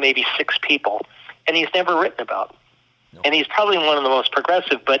 among maybe 6 people, and he's never written about. No. And he's probably one of the most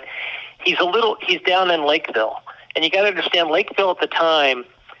progressive, but he's down in Lakeville. And you got to understand, Lakeville at the time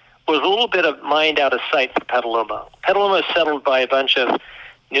was a little bit of mind out of sight for Petaluma. Petaluma was settled by a bunch of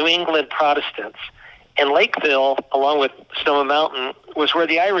New England Protestants. And Lakeville, along with Sonoma Mountain, was where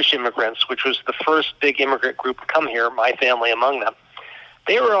the Irish immigrants, which was the first big immigrant group to come here, my family among them,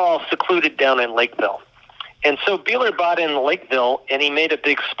 they were all secluded down in Lakeville. And so Beeler bought in Lakeville, and he made a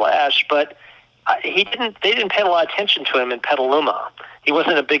big splash, but they didn't pay a lot of attention to him in Petaluma. He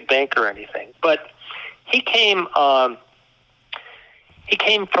wasn't a big banker or anything. But he came from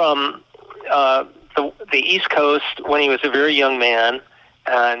the East Coast when he was a very young man,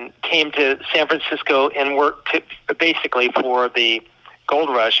 and came to San Francisco and worked basically for the gold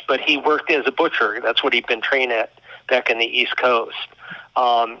rush, but he worked as a butcher. That's what he'd been trained at back in the East Coast.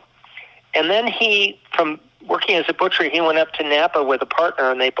 And then from working as a butcher, he went up to Napa with a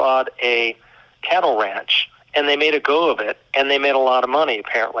partner, and they bought a cattle ranch, and they made a go of it, and they made a lot of money,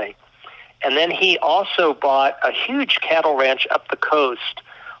 apparently. And then he also bought a huge cattle ranch up the coast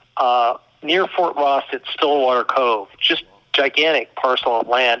near Fort Ross at Stillwater Cove, just gigantic parcel of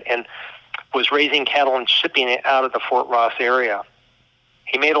land, and was raising cattle and shipping it out of the Fort Ross area.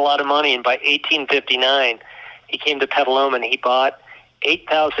 He made a lot of money, and by 1859, he came to Petaluma, and he bought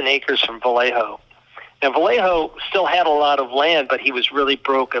 8,000 acres from Vallejo. Now, Vallejo still had a lot of land, but he was really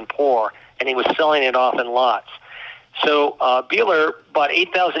broke and poor, and he was selling it off in lots. So Beeler bought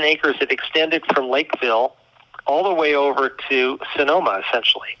 8,000 acres that extended from Lakeville all the way over to Sonoma,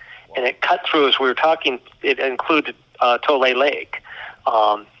 essentially. And it cut through, as we were talking, it included Tole Lake.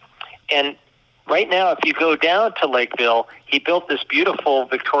 And right now, if you go down to Lakeville, he built this beautiful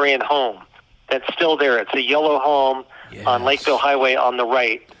Victorian home that's still there. It's a yellow home on Lakeville Highway on the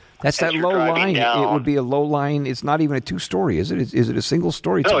right. That's that low line. Down. It would be a low line. It's not even a 2-story, is it? Is it a single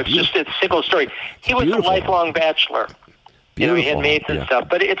story? No, it's a single story. He was a lifelong bachelor. Beautiful. He had maids and stuff.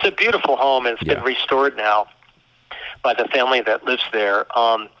 But it's a beautiful home, and it's been restored now by the family that lives there.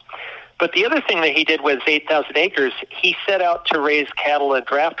 But the other thing that he did with 8,000 acres, he set out to raise cattle and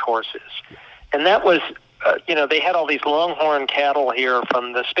draft horses. And that was, they had all these longhorn cattle here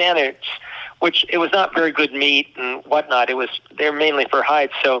from the Spaniards, which it was not very good meat and whatnot. They're mainly for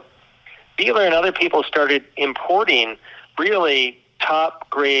hides. So Beeler and other people started importing really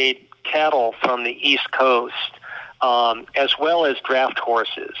top-grade cattle from the East Coast, as well as draft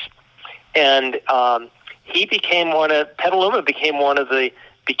horses. And Petaluma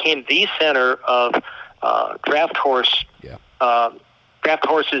became the center of draft horses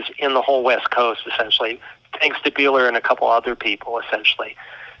in the whole West Coast, essentially, thanks to Beeler and a couple other people, essentially.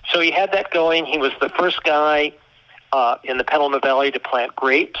 So he had that going. He was the first guy in the Petaluma Valley to plant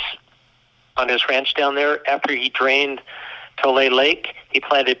grapes on his ranch down there. After he drained Tole Lake, he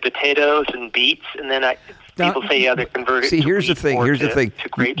planted potatoes and beets, and then people say they converted. See, here's the thing. To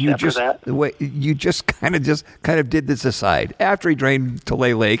grapes after that. The way you just kind of did this aside. After he drained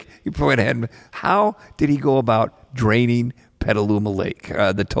Tole Lake, he went ahead. How did he go about draining Petaluma Lake,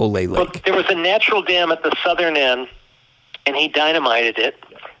 the Tole Lake? Well, there was a natural dam at the southern end, and he dynamited it,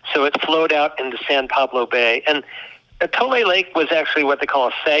 so it flowed out into San Pablo Bay. And Tole Lake was actually what they call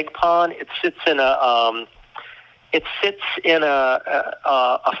a sag pond. It sits in a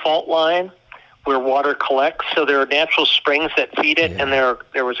fault line where water collects. So there are natural springs that feed it, and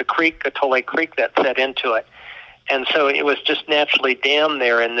there was a creek, a Tole Creek, that fed into it. And so it was just naturally dammed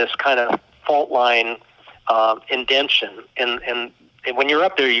there in this kind of fault line indention. And when you're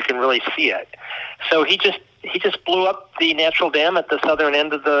up there, you can really see it. So he just blew up the natural dam at the southern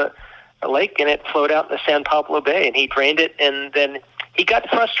end of the lake, and it flowed out in the San Pablo Bay, and he drained it. And then he got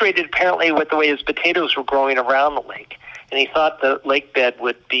frustrated, apparently, with the way his potatoes were growing around the lake, and he thought the lake bed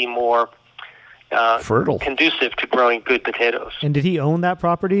would be more fertile, conducive to growing good potatoes. And did he own that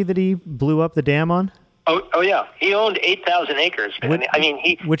property that he blew up the dam on? Oh yeah, he owned 8,000 acres. His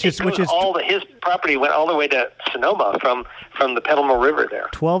property went all the way to Sonoma from the Petaluma River there.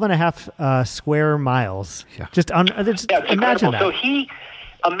 12.5 square miles. Yeah. Imagine that. So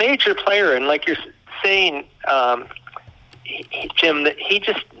a major player, and like you're saying, Jim, that he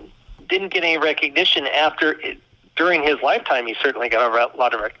just didn't get any recognition during his lifetime. He certainly got a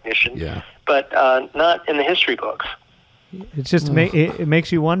lot of recognition, but not in the history books. It's just it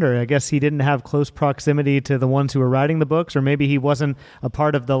makes you wonder. I guess he didn't have close proximity to the ones who were writing the books, or maybe he wasn't a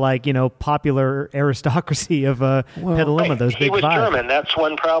part of the popular aristocracy of Petaluma. Those big five. He was German. That's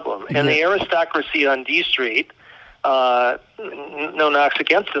one problem. And the aristocracy on D Street, no knocks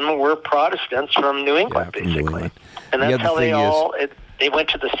against them, were Protestants from New England, from New basically. England. And that's Yeah, the how they thing is- all... They went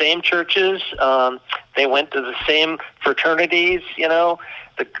to the same churches. They went to the same fraternities,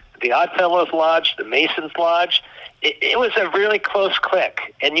 the Oddfellows Lodge, the Masons Lodge. It was a really close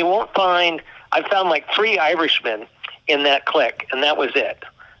clique. And you won't find... I found like 3 Irishmen in that clique, and that was it.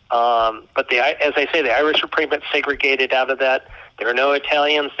 But as I say, the Irish were pretty much segregated out of that. There were no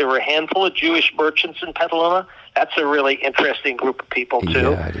Italians. There were a handful of Jewish merchants in Petaluma. That's a really interesting group of people,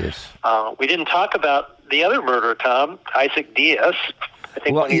 too. Yeah, it is. We didn't talk about the other murder, Tom, Isaac Diaz. I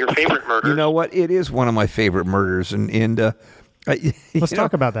think one of your favorite murders. You know what? It is one of my favorite murders, and Let's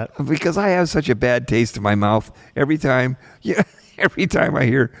talk about that. because I have such a bad taste in my mouth every time. Every time I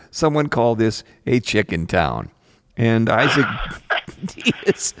hear someone call this a chicken town, and Isaac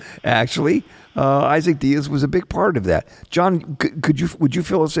Diaz actually, Isaac Diaz was a big part of that. John, would you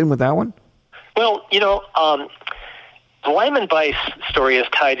fill us in with that one? Well, the Lyman Weiss story is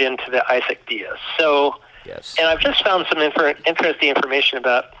tied into the Isaac Diaz. So. Yes. And I've just found some interesting information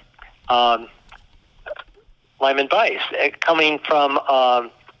about Lyman Weiss coming from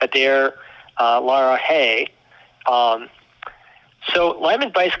Adair Lara Hay. So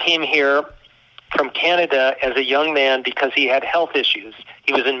Lyman Weiss came here from Canada as a young man because he had health issues.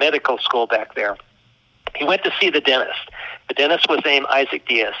 He was in medical school back there. He went to see the dentist. The dentist was named Isaac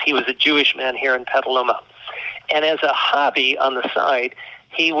Diaz. He was a Jewish man here in Petaluma. And as a hobby on the side,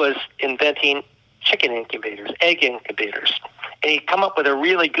 he was inventing chicken incubators, egg incubators. And he'd come up with a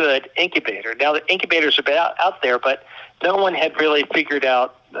really good incubator. Now, the incubators are out there, but no one had really figured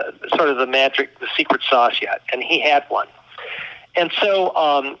out sort of the magic, the secret sauce yet. And he had one. And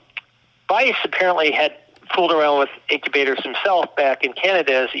so Weiss apparently had fooled around with incubators himself back in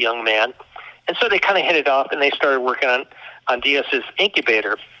Canada as a young man. And so they kind of hit it off, and they started working on Diaz's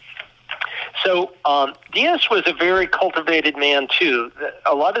incubator. So Diaz was a very cultivated man, too.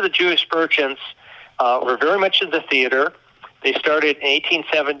 A lot of the Jewish merchants were very much into theater. They started in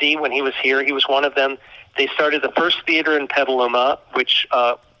 1870 when he was here. He was one of them. They started the first theater in Petaluma, which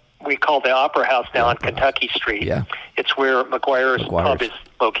we call the Opera House now on Kentucky Street. Yeah. It's where McGuire's Pub is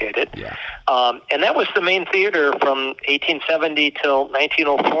located. Yeah. And that was the main theater from 1870 till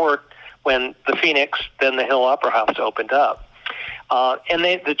 1904 when the Phoenix, then the Hill Opera House opened up. And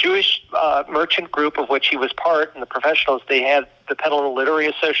the Jewish merchant group of which he was part, and the professionals, they had the Petaluma Literary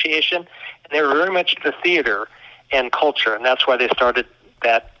Association, and they were very much into theater and culture, and that's why they started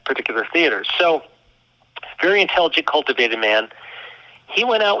that particular theater. So, very intelligent, cultivated man. He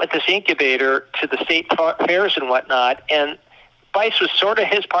went out with this incubator to the state fairs and whatnot, and Weiss was sort of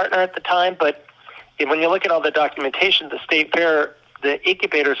his partner at the time, but when you look at all the documentation, the state fair, the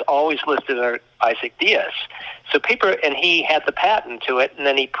incubator's always listed under Isaac Diaz. So and he had the patent to it, and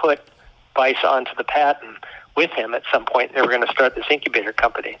then he put Weiss onto the patent with him at some point. They were going to start this incubator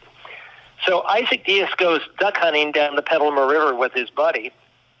company. So Isaac Diaz goes duck hunting down the Petaluma River with his buddy,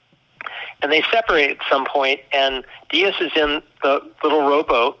 and they separate at some point, and Diaz is in the little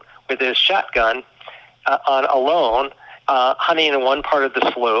rowboat with his shotgun alone, hunting in one part of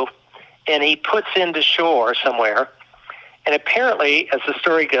the slough, and he puts into shore somewhere. And apparently, as the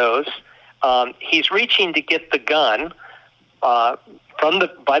story goes, he's reaching to get the gun by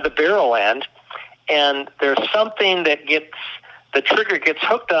the barrel end, and there's something that the trigger gets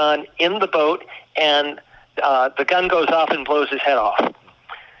hooked on in the boat, and the gun goes off and blows his head off.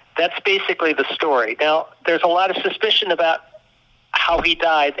 That's basically the story. Now, there's a lot of suspicion about how he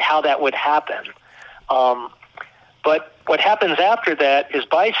died, how that would happen. But what happens after that is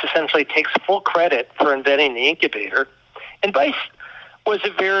Weiss essentially takes full credit for inventing the incubator. And Weiss was a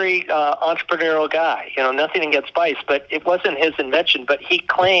very entrepreneurial guy. Nothing against Weiss, but it wasn't his invention. But he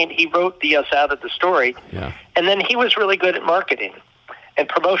claimed he wrote Diaz out of the story. Yeah. And then he was really good at marketing and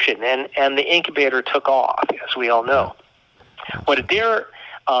promotion, and the incubator took off, as we all know. Yeah. What Adair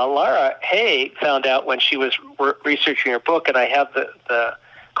Lara Hay found out when she was researching her book, and I have the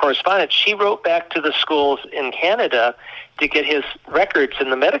correspondence, she wrote back to the schools in Canada to get his records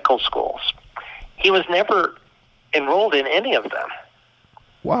in the medical schools. He was never enrolled in any of them.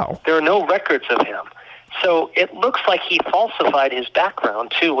 Wow. There are no records of him. So it looks like he falsified his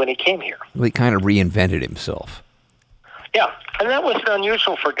background, too, when he came here. Well, he kind of reinvented himself. Yeah, and that wasn't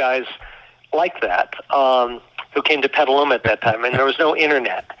unusual for guys like that who came to Petaluma at that time, and there was no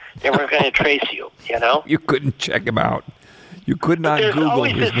internet. They weren't going to trace you, You couldn't check him out. You could not Google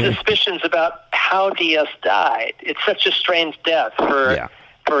his name. There's always suspicions about how Diaz died. It's such a strange death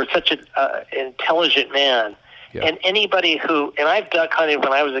for such an intelligent man. Yeah. And anybody and I've duck hunted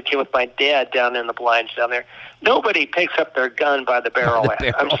when I was a kid with my dad down in the blinds down there. Nobody picks up their gun by the barrel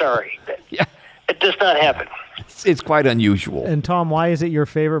end. I'm sorry. Yeah. It does not happen. It's quite unusual. And Tom, why is it your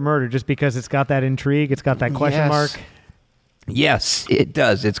favorite murder? Just because it's got that intrigue? It's got that question mark? Yes, it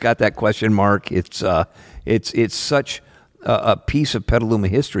does. It's got that question mark. It's such a piece of Petaluma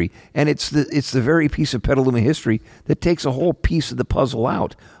history, and it's the very piece of Petaluma history that takes a whole piece of the puzzle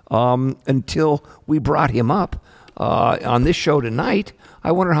out. Until we brought him up on this show tonight,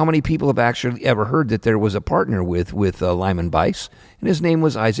 I wonder how many people have actually ever heard that there was a partner with Lyman Bice, and his name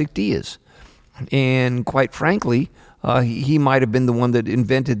was Isaac Diaz. And quite frankly, he might have been the one that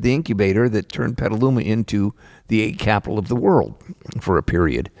invented the incubator that turned Petaluma into the egg capital of the world for a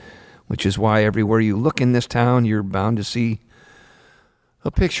period, which is why everywhere you look in this town, you're bound to see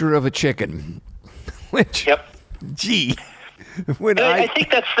a picture of a chicken. Which, Yep. gee, I think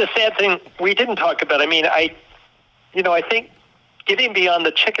that's the sad thing we didn't talk about. I mean, I think getting beyond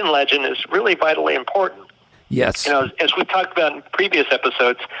the chicken legend is really vitally important. yes, As we've talked about in previous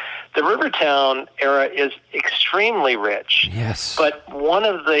episodes, the Rivertown era is extremely rich. yes, But one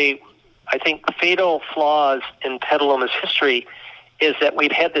of the, I think, fatal flaws in Petaluma's history is that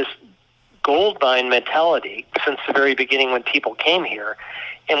we've had this gold mine mentality since the very beginning when people came here.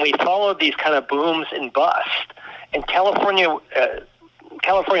 And we followed these kind of booms and busts. And California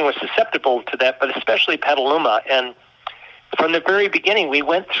was susceptible to that, but especially Petaluma. And from the very beginning, we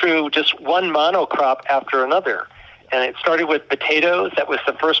went through just one monocrop after another. And it started with potatoes. That was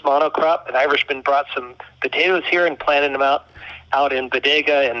the first monocrop. An Irishman brought some potatoes here and planted them out in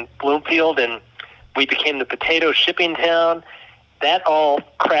Bodega and Bloomfield, and we became the potato shipping town. That all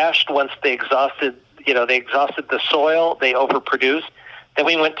crashed once they exhausted the soil. They overproduced. Then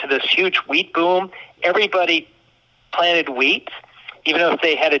we went to this huge wheat boom. Everybody planted wheat. Even if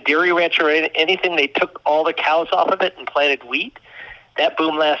they had a dairy ranch or anything, they took all the cows off of it and planted wheat. That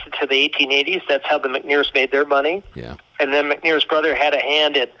boom lasted to the 1880s. That's how the McNairs made their money. yeah, And then McNair's brother had a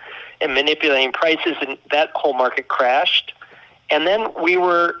hand in manipulating prices, and that whole market crashed. And then we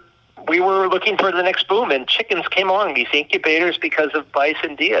were looking for the next boom, and chickens came along. These incubators, because of Bice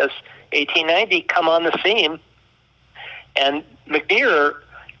and Diaz, 1890, come on the scene. And McNair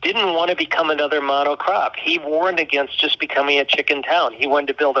didn't want to become another monocrop. He warned against just becoming a chicken town. He wanted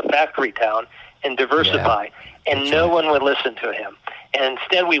to build a factory town and diversify. Yeah, and no one would listen to him. And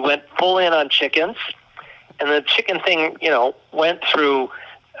instead we went full in on chickens. And the chicken thing, went through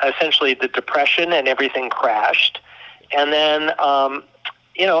essentially the Depression, and everything crashed. And then,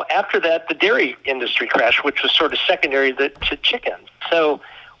 after that, the dairy industry crashed, which was sort of secondary to chicken. So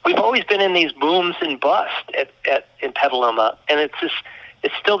we've always been in these booms and busts in Petaluma, and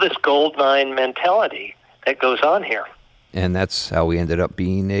it's still this gold mine mentality that goes on here. and that's how we ended up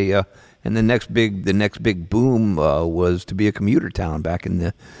being and the next big boom was to be a commuter town back in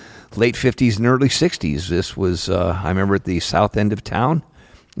the late 50s and early 60s. This was, I remember at the south end of town,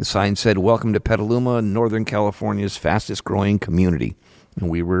 the sign said, "Welcome to Petaluma, Northern California's fastest growing community." And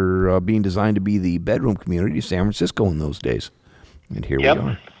we were being designed to be the bedroom community of San Francisco in those days. And here we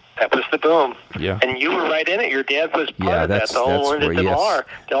are. That was the boom. Yeah. And you were right in it. Your dad was part of that, the whole where-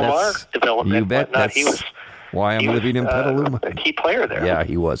 Del Mar development. You bet. Whatnot. That's why I'm living in Petaluma. A key player there. Yeah,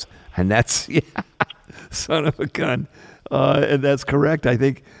 he was. And that's, son of a gun. And that's correct. I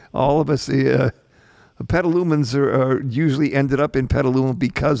think all of us, Petalumans are usually ended up in Petaluma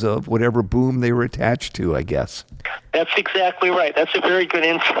because of whatever boom they were attached to, I guess. That's exactly right. That's a very good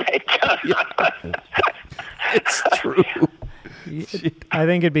insight. It's true. I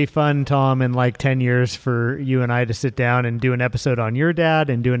think it'd be fun, Tom, in like 10 years for you and I to sit down and do an episode on your dad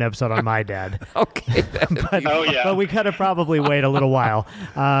and do an episode on my dad. Okay. But we gotta probably wait a little while.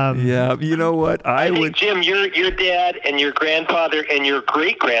 Yeah, you know what? I think, Jim, your dad and your grandfather and your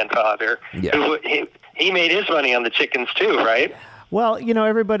great-grandfather, he made his money on the chickens too, right? Well,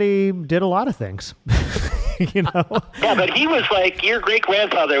 everybody did a lot of things. Yeah, but he was like, your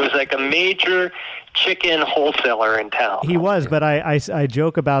great-grandfather was like a major chicken wholesaler in town. He was, but I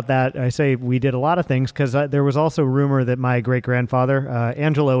joke about that. I say we did a lot of things because there was also rumor that my great-grandfather,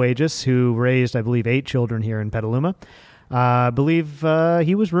 Angelo Aegis, who raised, I believe, 8 children here in Petaluma, I believe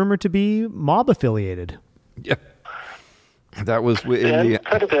he was rumored to be mob-affiliated. Yeah. That was could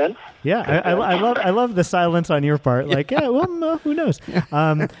have been. Yeah, I love the silence on your part. Like, who knows?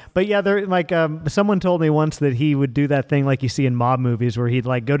 But yeah, someone told me once that he would do that thing like you see in mob movies, where he'd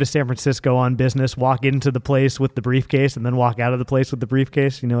like go to San Francisco on business, walk into the place with the briefcase, and then walk out of the place with the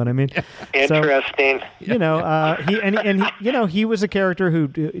briefcase. You know what I mean? Interesting. So, he was a character who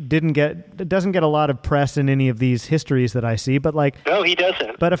doesn't get a lot of press in any of these histories that I see, but like, no, he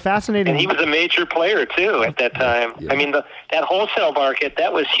doesn't. But a fascinating. And he was a major player too at that time. Yeah. I mean, that wholesale market,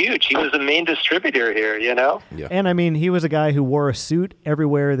 that was huge. He was the main distributor here, you know? Yeah. And I mean, he was a guy who wore a suit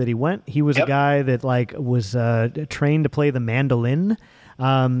everywhere that he went. He was a Yep. guy that like was trained to play the mandolin.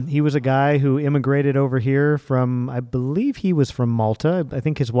 He was a guy who immigrated over here from, I believe he was from Malta. I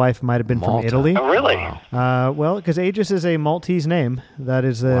think his wife might have been Malta. from Italy. Oh, really? Well, because Aegis is a Maltese name. That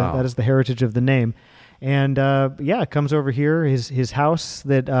is Wow. that is the heritage of the name. And comes over here. His house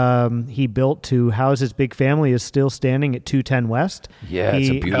that he built to house his big family is still standing at 210 West. Yeah, it's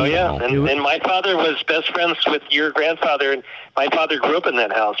a beautiful Oh, yeah. home. And my father was best friends with your grandfather, and my father grew up in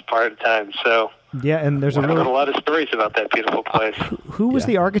that house part of the time. So Yeah, and there's a I've heard a really lot of stories about that beautiful place. who was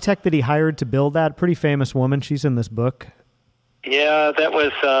the architect that he hired to build that? Pretty famous woman. She's in this book. Yeah, that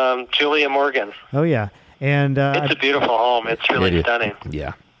was Julia Morgan. Oh yeah, and It's a beautiful home. It's really It is. stunning.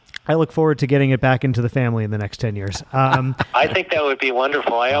 Yeah. I look forward to getting it back into the family in the next 10 years. I think that would be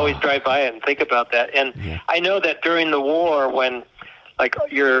wonderful. I always drive by it and think about that. And I know that during the war, when like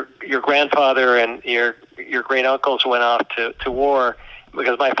your grandfather and your great uncles went off to war,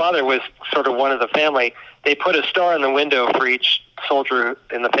 because my father was sort of one of the family, they put a star in the window for each soldier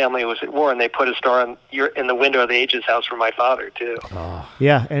in the family who was at war, and they put a star in the window of the Aegis house for my father too.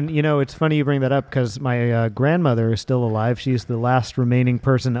 Yeah, and it's funny you bring that up because my grandmother is still alive. She's the last remaining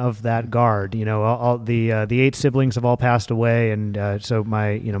person of that guard. All the 8 siblings have all passed away, and so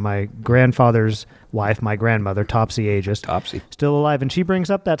my grandfather's wife, my grandmother, Topsy Aegis, still alive, and she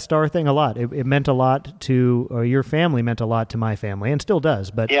brings up that star thing a lot. It meant a lot to your family, meant a lot to my family, and still does.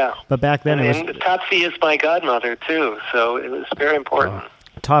 But Yeah. but back then And Topsy is my godmother too, so it was very important.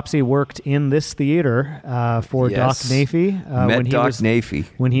 Topsy worked in this theater for Yes. Doc Nafee Met Doc Nafee.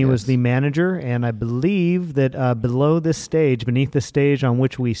 when he was Yes. the manager, and I believe that below this stage, beneath the stage on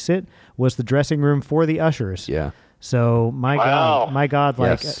which we sit, was the dressing room for the ushers. Yeah. So my God,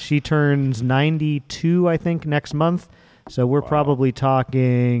 like Yes. she turns 92, I think, next month. So we're probably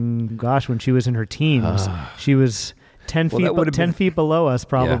talking, gosh, when she was in her teens, she was 10 Well, that feet would've 10 been- feet below us,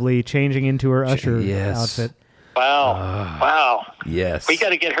 probably changing into her usher Yes. outfit. Wow. Yes. We got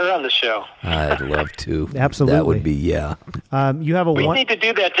to get her on the show. I'd love to. Absolutely. That would be, yeah. You have a We one. need to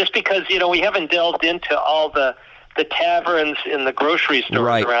do that just because, we haven't delved into all the taverns and the grocery stores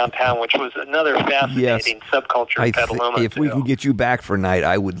Right. around town, which was another fascinating subculture of Petaluma. If we too. can get you back for a night,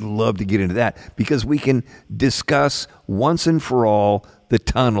 I would love to get into that because we can discuss once and for all the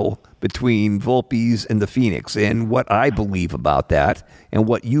tunnel between Volpe's and the Phoenix and what I believe about that and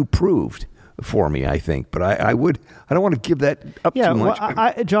what you proved for me, I think. But I don't want to give that up Yeah, too much.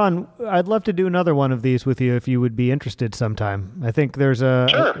 well, John, I'd love to do another one of these with you if you would be interested sometime. I think there's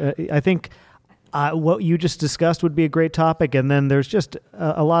Sure. I think what you just discussed would be a great topic, and then there's just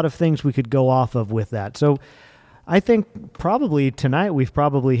a lot of things we could go off of with that. So I think probably tonight we've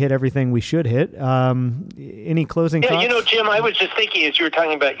probably hit everything we should hit. Any closing thoughts? Jim, I was just thinking as you were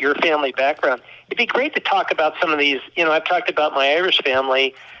talking about your family background, it'd be great to talk about some of these. I've talked about my Irish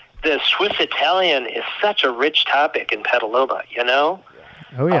family. The Swiss Italian is such a rich topic in Petaluma,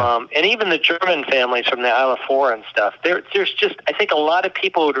 Oh, yeah. And even the German families from the Isle of Four and stuff. There's just, I think a lot of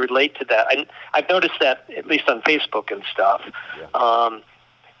people would relate to that. I've noticed that at least on Facebook and stuff.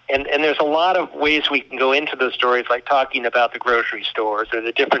 And there's a lot of ways we can go into those stories, like talking about the grocery stores or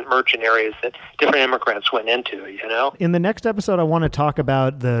the different merchant areas that different immigrants went into, In the next episode, I want to talk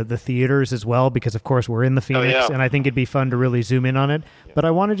about the theaters as well, because, of course, we're in the Phoenix, yeah. and I think it'd be fun to really zoom in on it. But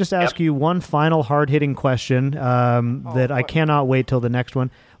I want to just ask you one final hard-hitting question that I cannot wait till the next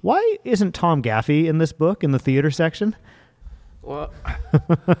one. Why isn't Tom Gaffey in this book, in the theater section? Well,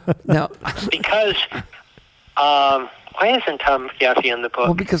 now, Because, why isn't Tom Gaffey in the book?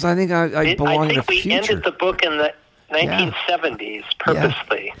 well, because I think I belong in a think we future. ended the book in the 1970s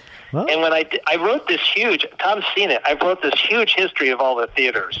purposely. Well- And when I wrote this huge, Tom's seen it, I wrote this huge history of all the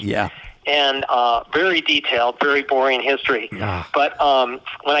theaters. Yeah. And very detailed, very boring history. Ah. But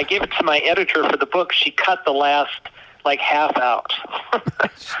when I gave it to my editor for the book, she cut the last half out.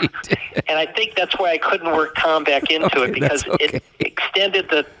 She did. And I think that's why I couldn't work Tom back into Okay, it, because that's okay. it extended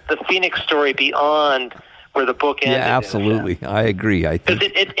the Phoenix story beyond where the book ended. Yeah, absolutely. I agree. I Because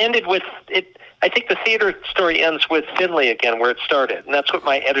think it ended with it. I think the theater story ends with Finley again, where it started, and that's what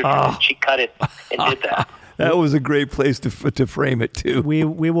my editor did. She cut it and did that. that was a great place to frame it too. We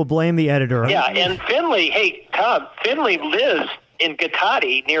will blame the editor. Yeah, and Finley, hey Tom, Finley lives in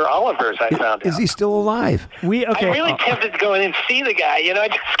Gatati near Oliver's. I found Is out. he still alive? Okay. I'm really tempted to go in and see the guy. I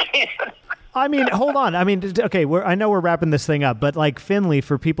just can't. I mean, hold on. I mean, okay, I know we're wrapping this thing up, but like Finley,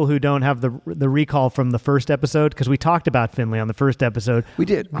 for people who don't have the recall from the first episode, because we talked about Finley on the first episode. We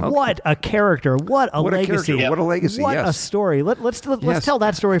did. Okay. What a character! What a legacy! What a legacy! What yes. a story! Let's tell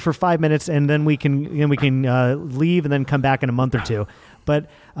that story for 5 minutes, and then we can leave and then come back in a month or two. But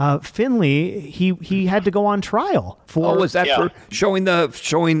Finley, he had to go on trial for. Oh, was that for showing not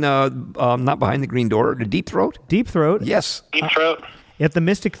Behind the Green Door, the Deep Throat? Deep Throat. Yes. Deep Throat. At the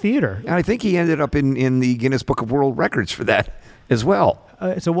Mystic Theater. And I think he ended up in the Guinness Book of World Records for that as well.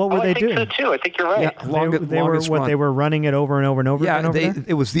 So what were they doing? I think so too. I think you're right. Yeah, they were running it over and over and over again over there?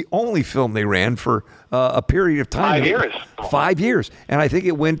 It was the only film they ran for a period of time. 5 years. 5 years. And I think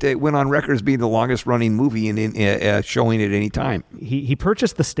it went on record as being the longest running movie in showing at any time. He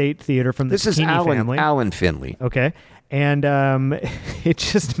purchased the State Theater from the Keeney family. Alan Finley. Okay. And it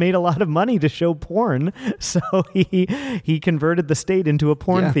just made a lot of money to show porn, so he converted the State into a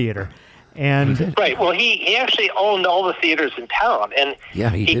porn theater. And right. Well, he actually owned all the theaters in town, and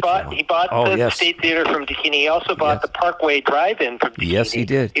he bought the State Theater from Dakini. He also bought the Parkway Drive-In from Dakini. Yes, he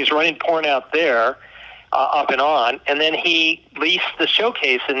did. He was running porn out there, up and on, and then he leased the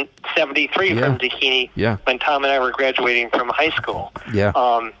Showcase in '73 from Dakini when Tom and I were graduating from high school. Yeah.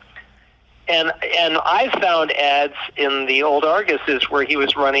 And I found ads in the old Arguses where he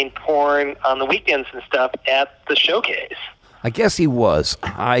was running porn on the weekends and stuff at the Showcase. I guess he was.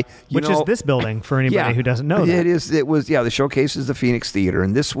 Which is this building for anybody who doesn't know that. It is. It was. Yeah, the Showcase is the Phoenix Theater,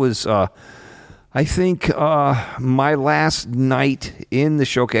 and this was. I think my last night in the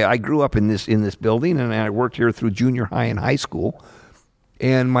Showcase. I grew up in this building, and I worked here through junior high and high school.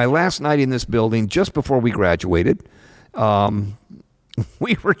 And my last night in this building, just before we graduated,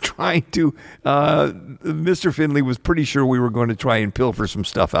 we were trying to. Mr. Finley was pretty sure we were going to try and pilfer some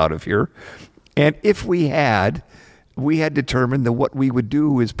stuff out of here, and if we had determined that what we would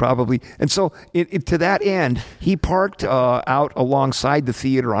do is probably, and so to that end, he parked out alongside the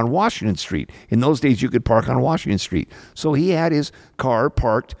theater on Washington Street. In those days, you could park on Washington Street. So he had his car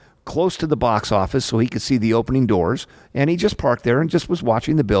parked close to the box office so he could see the opening doors, and he just parked there and just was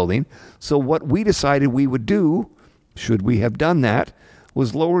watching the building. So what we decided we would do, should we have done that,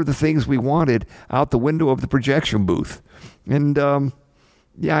 was lower the things we wanted out the window of the projection booth. And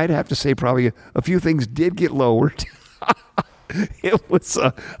I'd have to say probably a few things did get lowered. It was,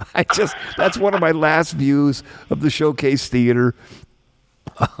 that's one of my last views of the Showcase Theater.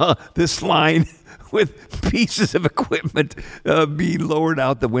 This line with pieces of equipment being lowered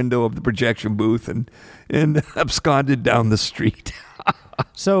out the window of the projection booth and absconded down the street.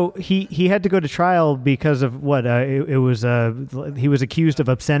 So he had to go to trial because of what? It was he was accused of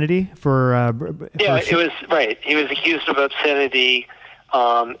obscenity for. It was right. He was accused of obscenity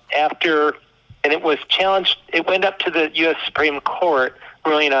after. And it was challenged. It went up to the U.S. Supreme Court,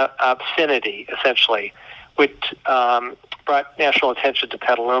 ruling obscenity, essentially, which brought national attention to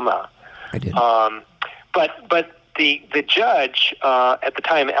Petaluma. I did. But the judge at the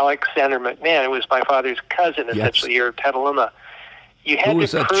time, Alexander McMahon, who was my father's cousin, essentially here at Petaluma. You had Who was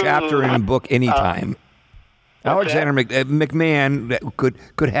to a prove, chapter in a book anytime. Alexander McMahon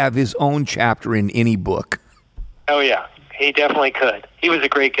could have his own chapter in any book. Oh yeah. He definitely could. He was a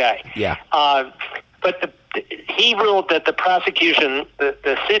great guy. Yeah. But he ruled that the prosecution,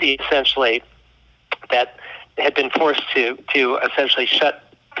 the city essentially, that had been forced to essentially shut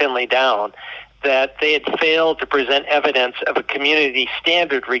Finley down, that they had failed to present evidence of a community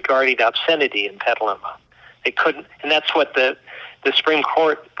standard regarding obscenity in Petaluma. They couldn't, and that's what the Supreme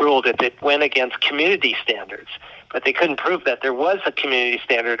Court ruled, if it went against community standards. But they couldn't prove that there was a community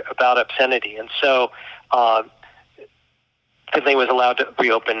standard about obscenity. And so Finley was allowed to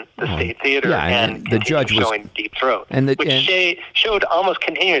reopen the State Theater and the judge was showing Deep Throat, which showed almost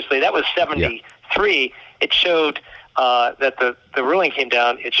continuously. That was 73. Yeah. It showed that the ruling came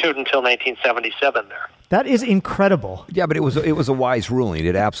down. It showed until 1977 there. That is incredible. Yeah, but it was a wise ruling.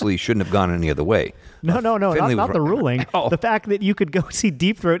 It absolutely shouldn't have gone any other way. No, not the ruling. Oh. The fact that you could go see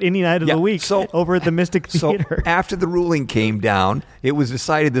Deep Throat any night of the week over at the Mystic Theater. So after the ruling came down, it was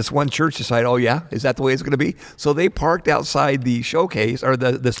decided, this one church decided, oh yeah, is that the way it's going to be? So they parked outside the Showcase, or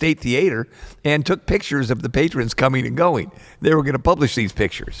the State Theater, and took pictures of the patrons coming and going. They were going to publish these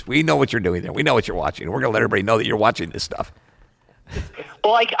pictures. We know what you're doing there. We know what you're watching. We're going to let everybody know that you're watching this stuff.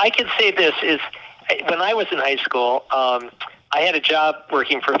 Well, I can say this is, when I was in high school, I had a job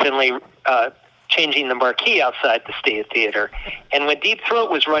working for Finley, changing the marquee outside the State Theater. And when Deep Throat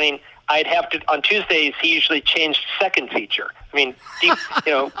was running, I'd have to, on Tuesdays, he usually changed second feature. I mean,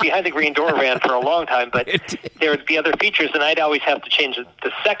 Behind the Green Door ran for a long time, but there would be other features, and I'd always have to change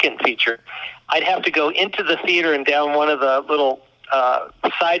the second feature. I'd have to go into the theater and down one of the little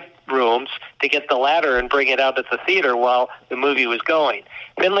side rooms to get the ladder and bring it out at the theater while the movie was going.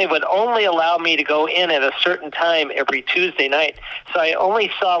 Finley would only allow me to go in at a certain time every Tuesday night, so I only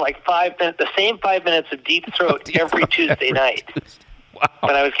saw like 5 minutes, the same 5 minutes of Deep Throat every Tuesday night. Wow.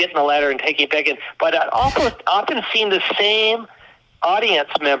 When I was getting the ladder and taking it back in. But I'd also often seen the same audience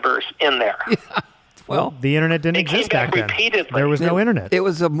members in there. Well, the internet didn't They came exist back back then. repeatedly. There was no internet. it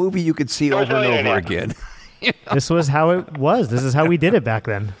was a movie you could see There was over no and over internet. again. This was how it was. This is how we did it back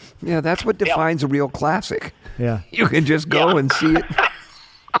then. Yeah, that's what defines a real classic. Yeah. You can just go Yeah. and see it.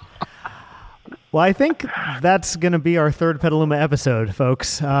 Well, I think that's going to be our third Petaluma episode,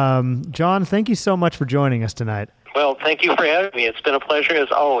 folks. John, thank you so much for joining us tonight. Well, thank you for having me. It's been a pleasure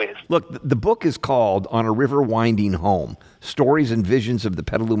as always. Look, the book is called On a River Winding Home: Stories and Visions of the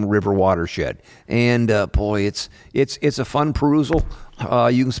Petaluma River Watershed. And boy, it's a fun perusal.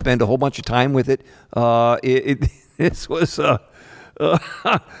 You can spend a whole bunch of time with it. This was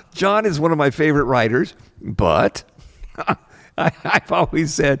John is one of my favorite writers, but I've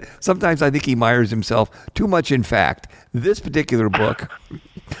always said sometimes I think he mires himself too much in fact. This particular book.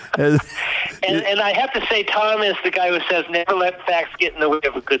 And I have to say, Tom is the guy who says, never let facts get in the way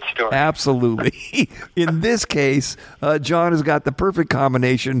of a good story. Absolutely. In this case, John has got the perfect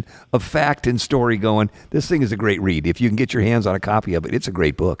combination of fact and story going. This thing is a great read. If you can get your hands on a copy of it, it's a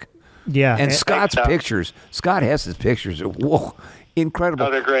great book. Yeah. And Scott's Thanks, Tom. pictures, Scott Hess's pictures are, whoa, incredible.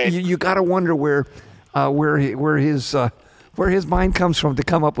 Oh, they're great. You got to wonder where his mind comes from to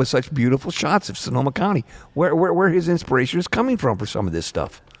come up with such beautiful shots of Sonoma County, where his inspiration is coming from for some of this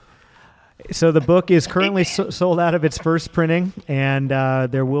stuff. So the book is currently sold out of its first printing, and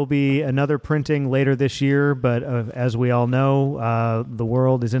there will be another printing later this year. But as we all know, the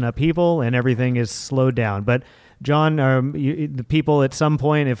world is in upheaval and everything is slowed down. But John, the people at some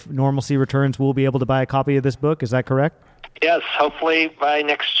point, if normalcy returns, will be able to buy a copy of this book. Is that correct? Yes, hopefully by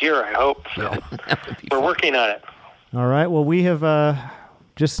next year, I hope. So we're working on it. All right. Well, we have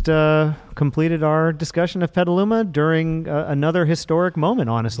just completed our discussion of Petaluma during another historic moment,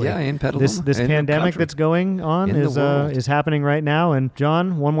 honestly. Yeah, in Petaluma. This and in the pandemic country. that's going on In the world. is happening right now. And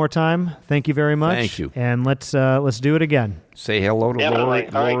John, one more time, thank you very much. Thank you. And let's do it again. Say hello to Definitely. Lori,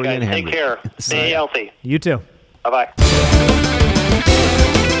 All right, Lori guys, and Henry. take care. Stay healthy. You too. Bye-bye.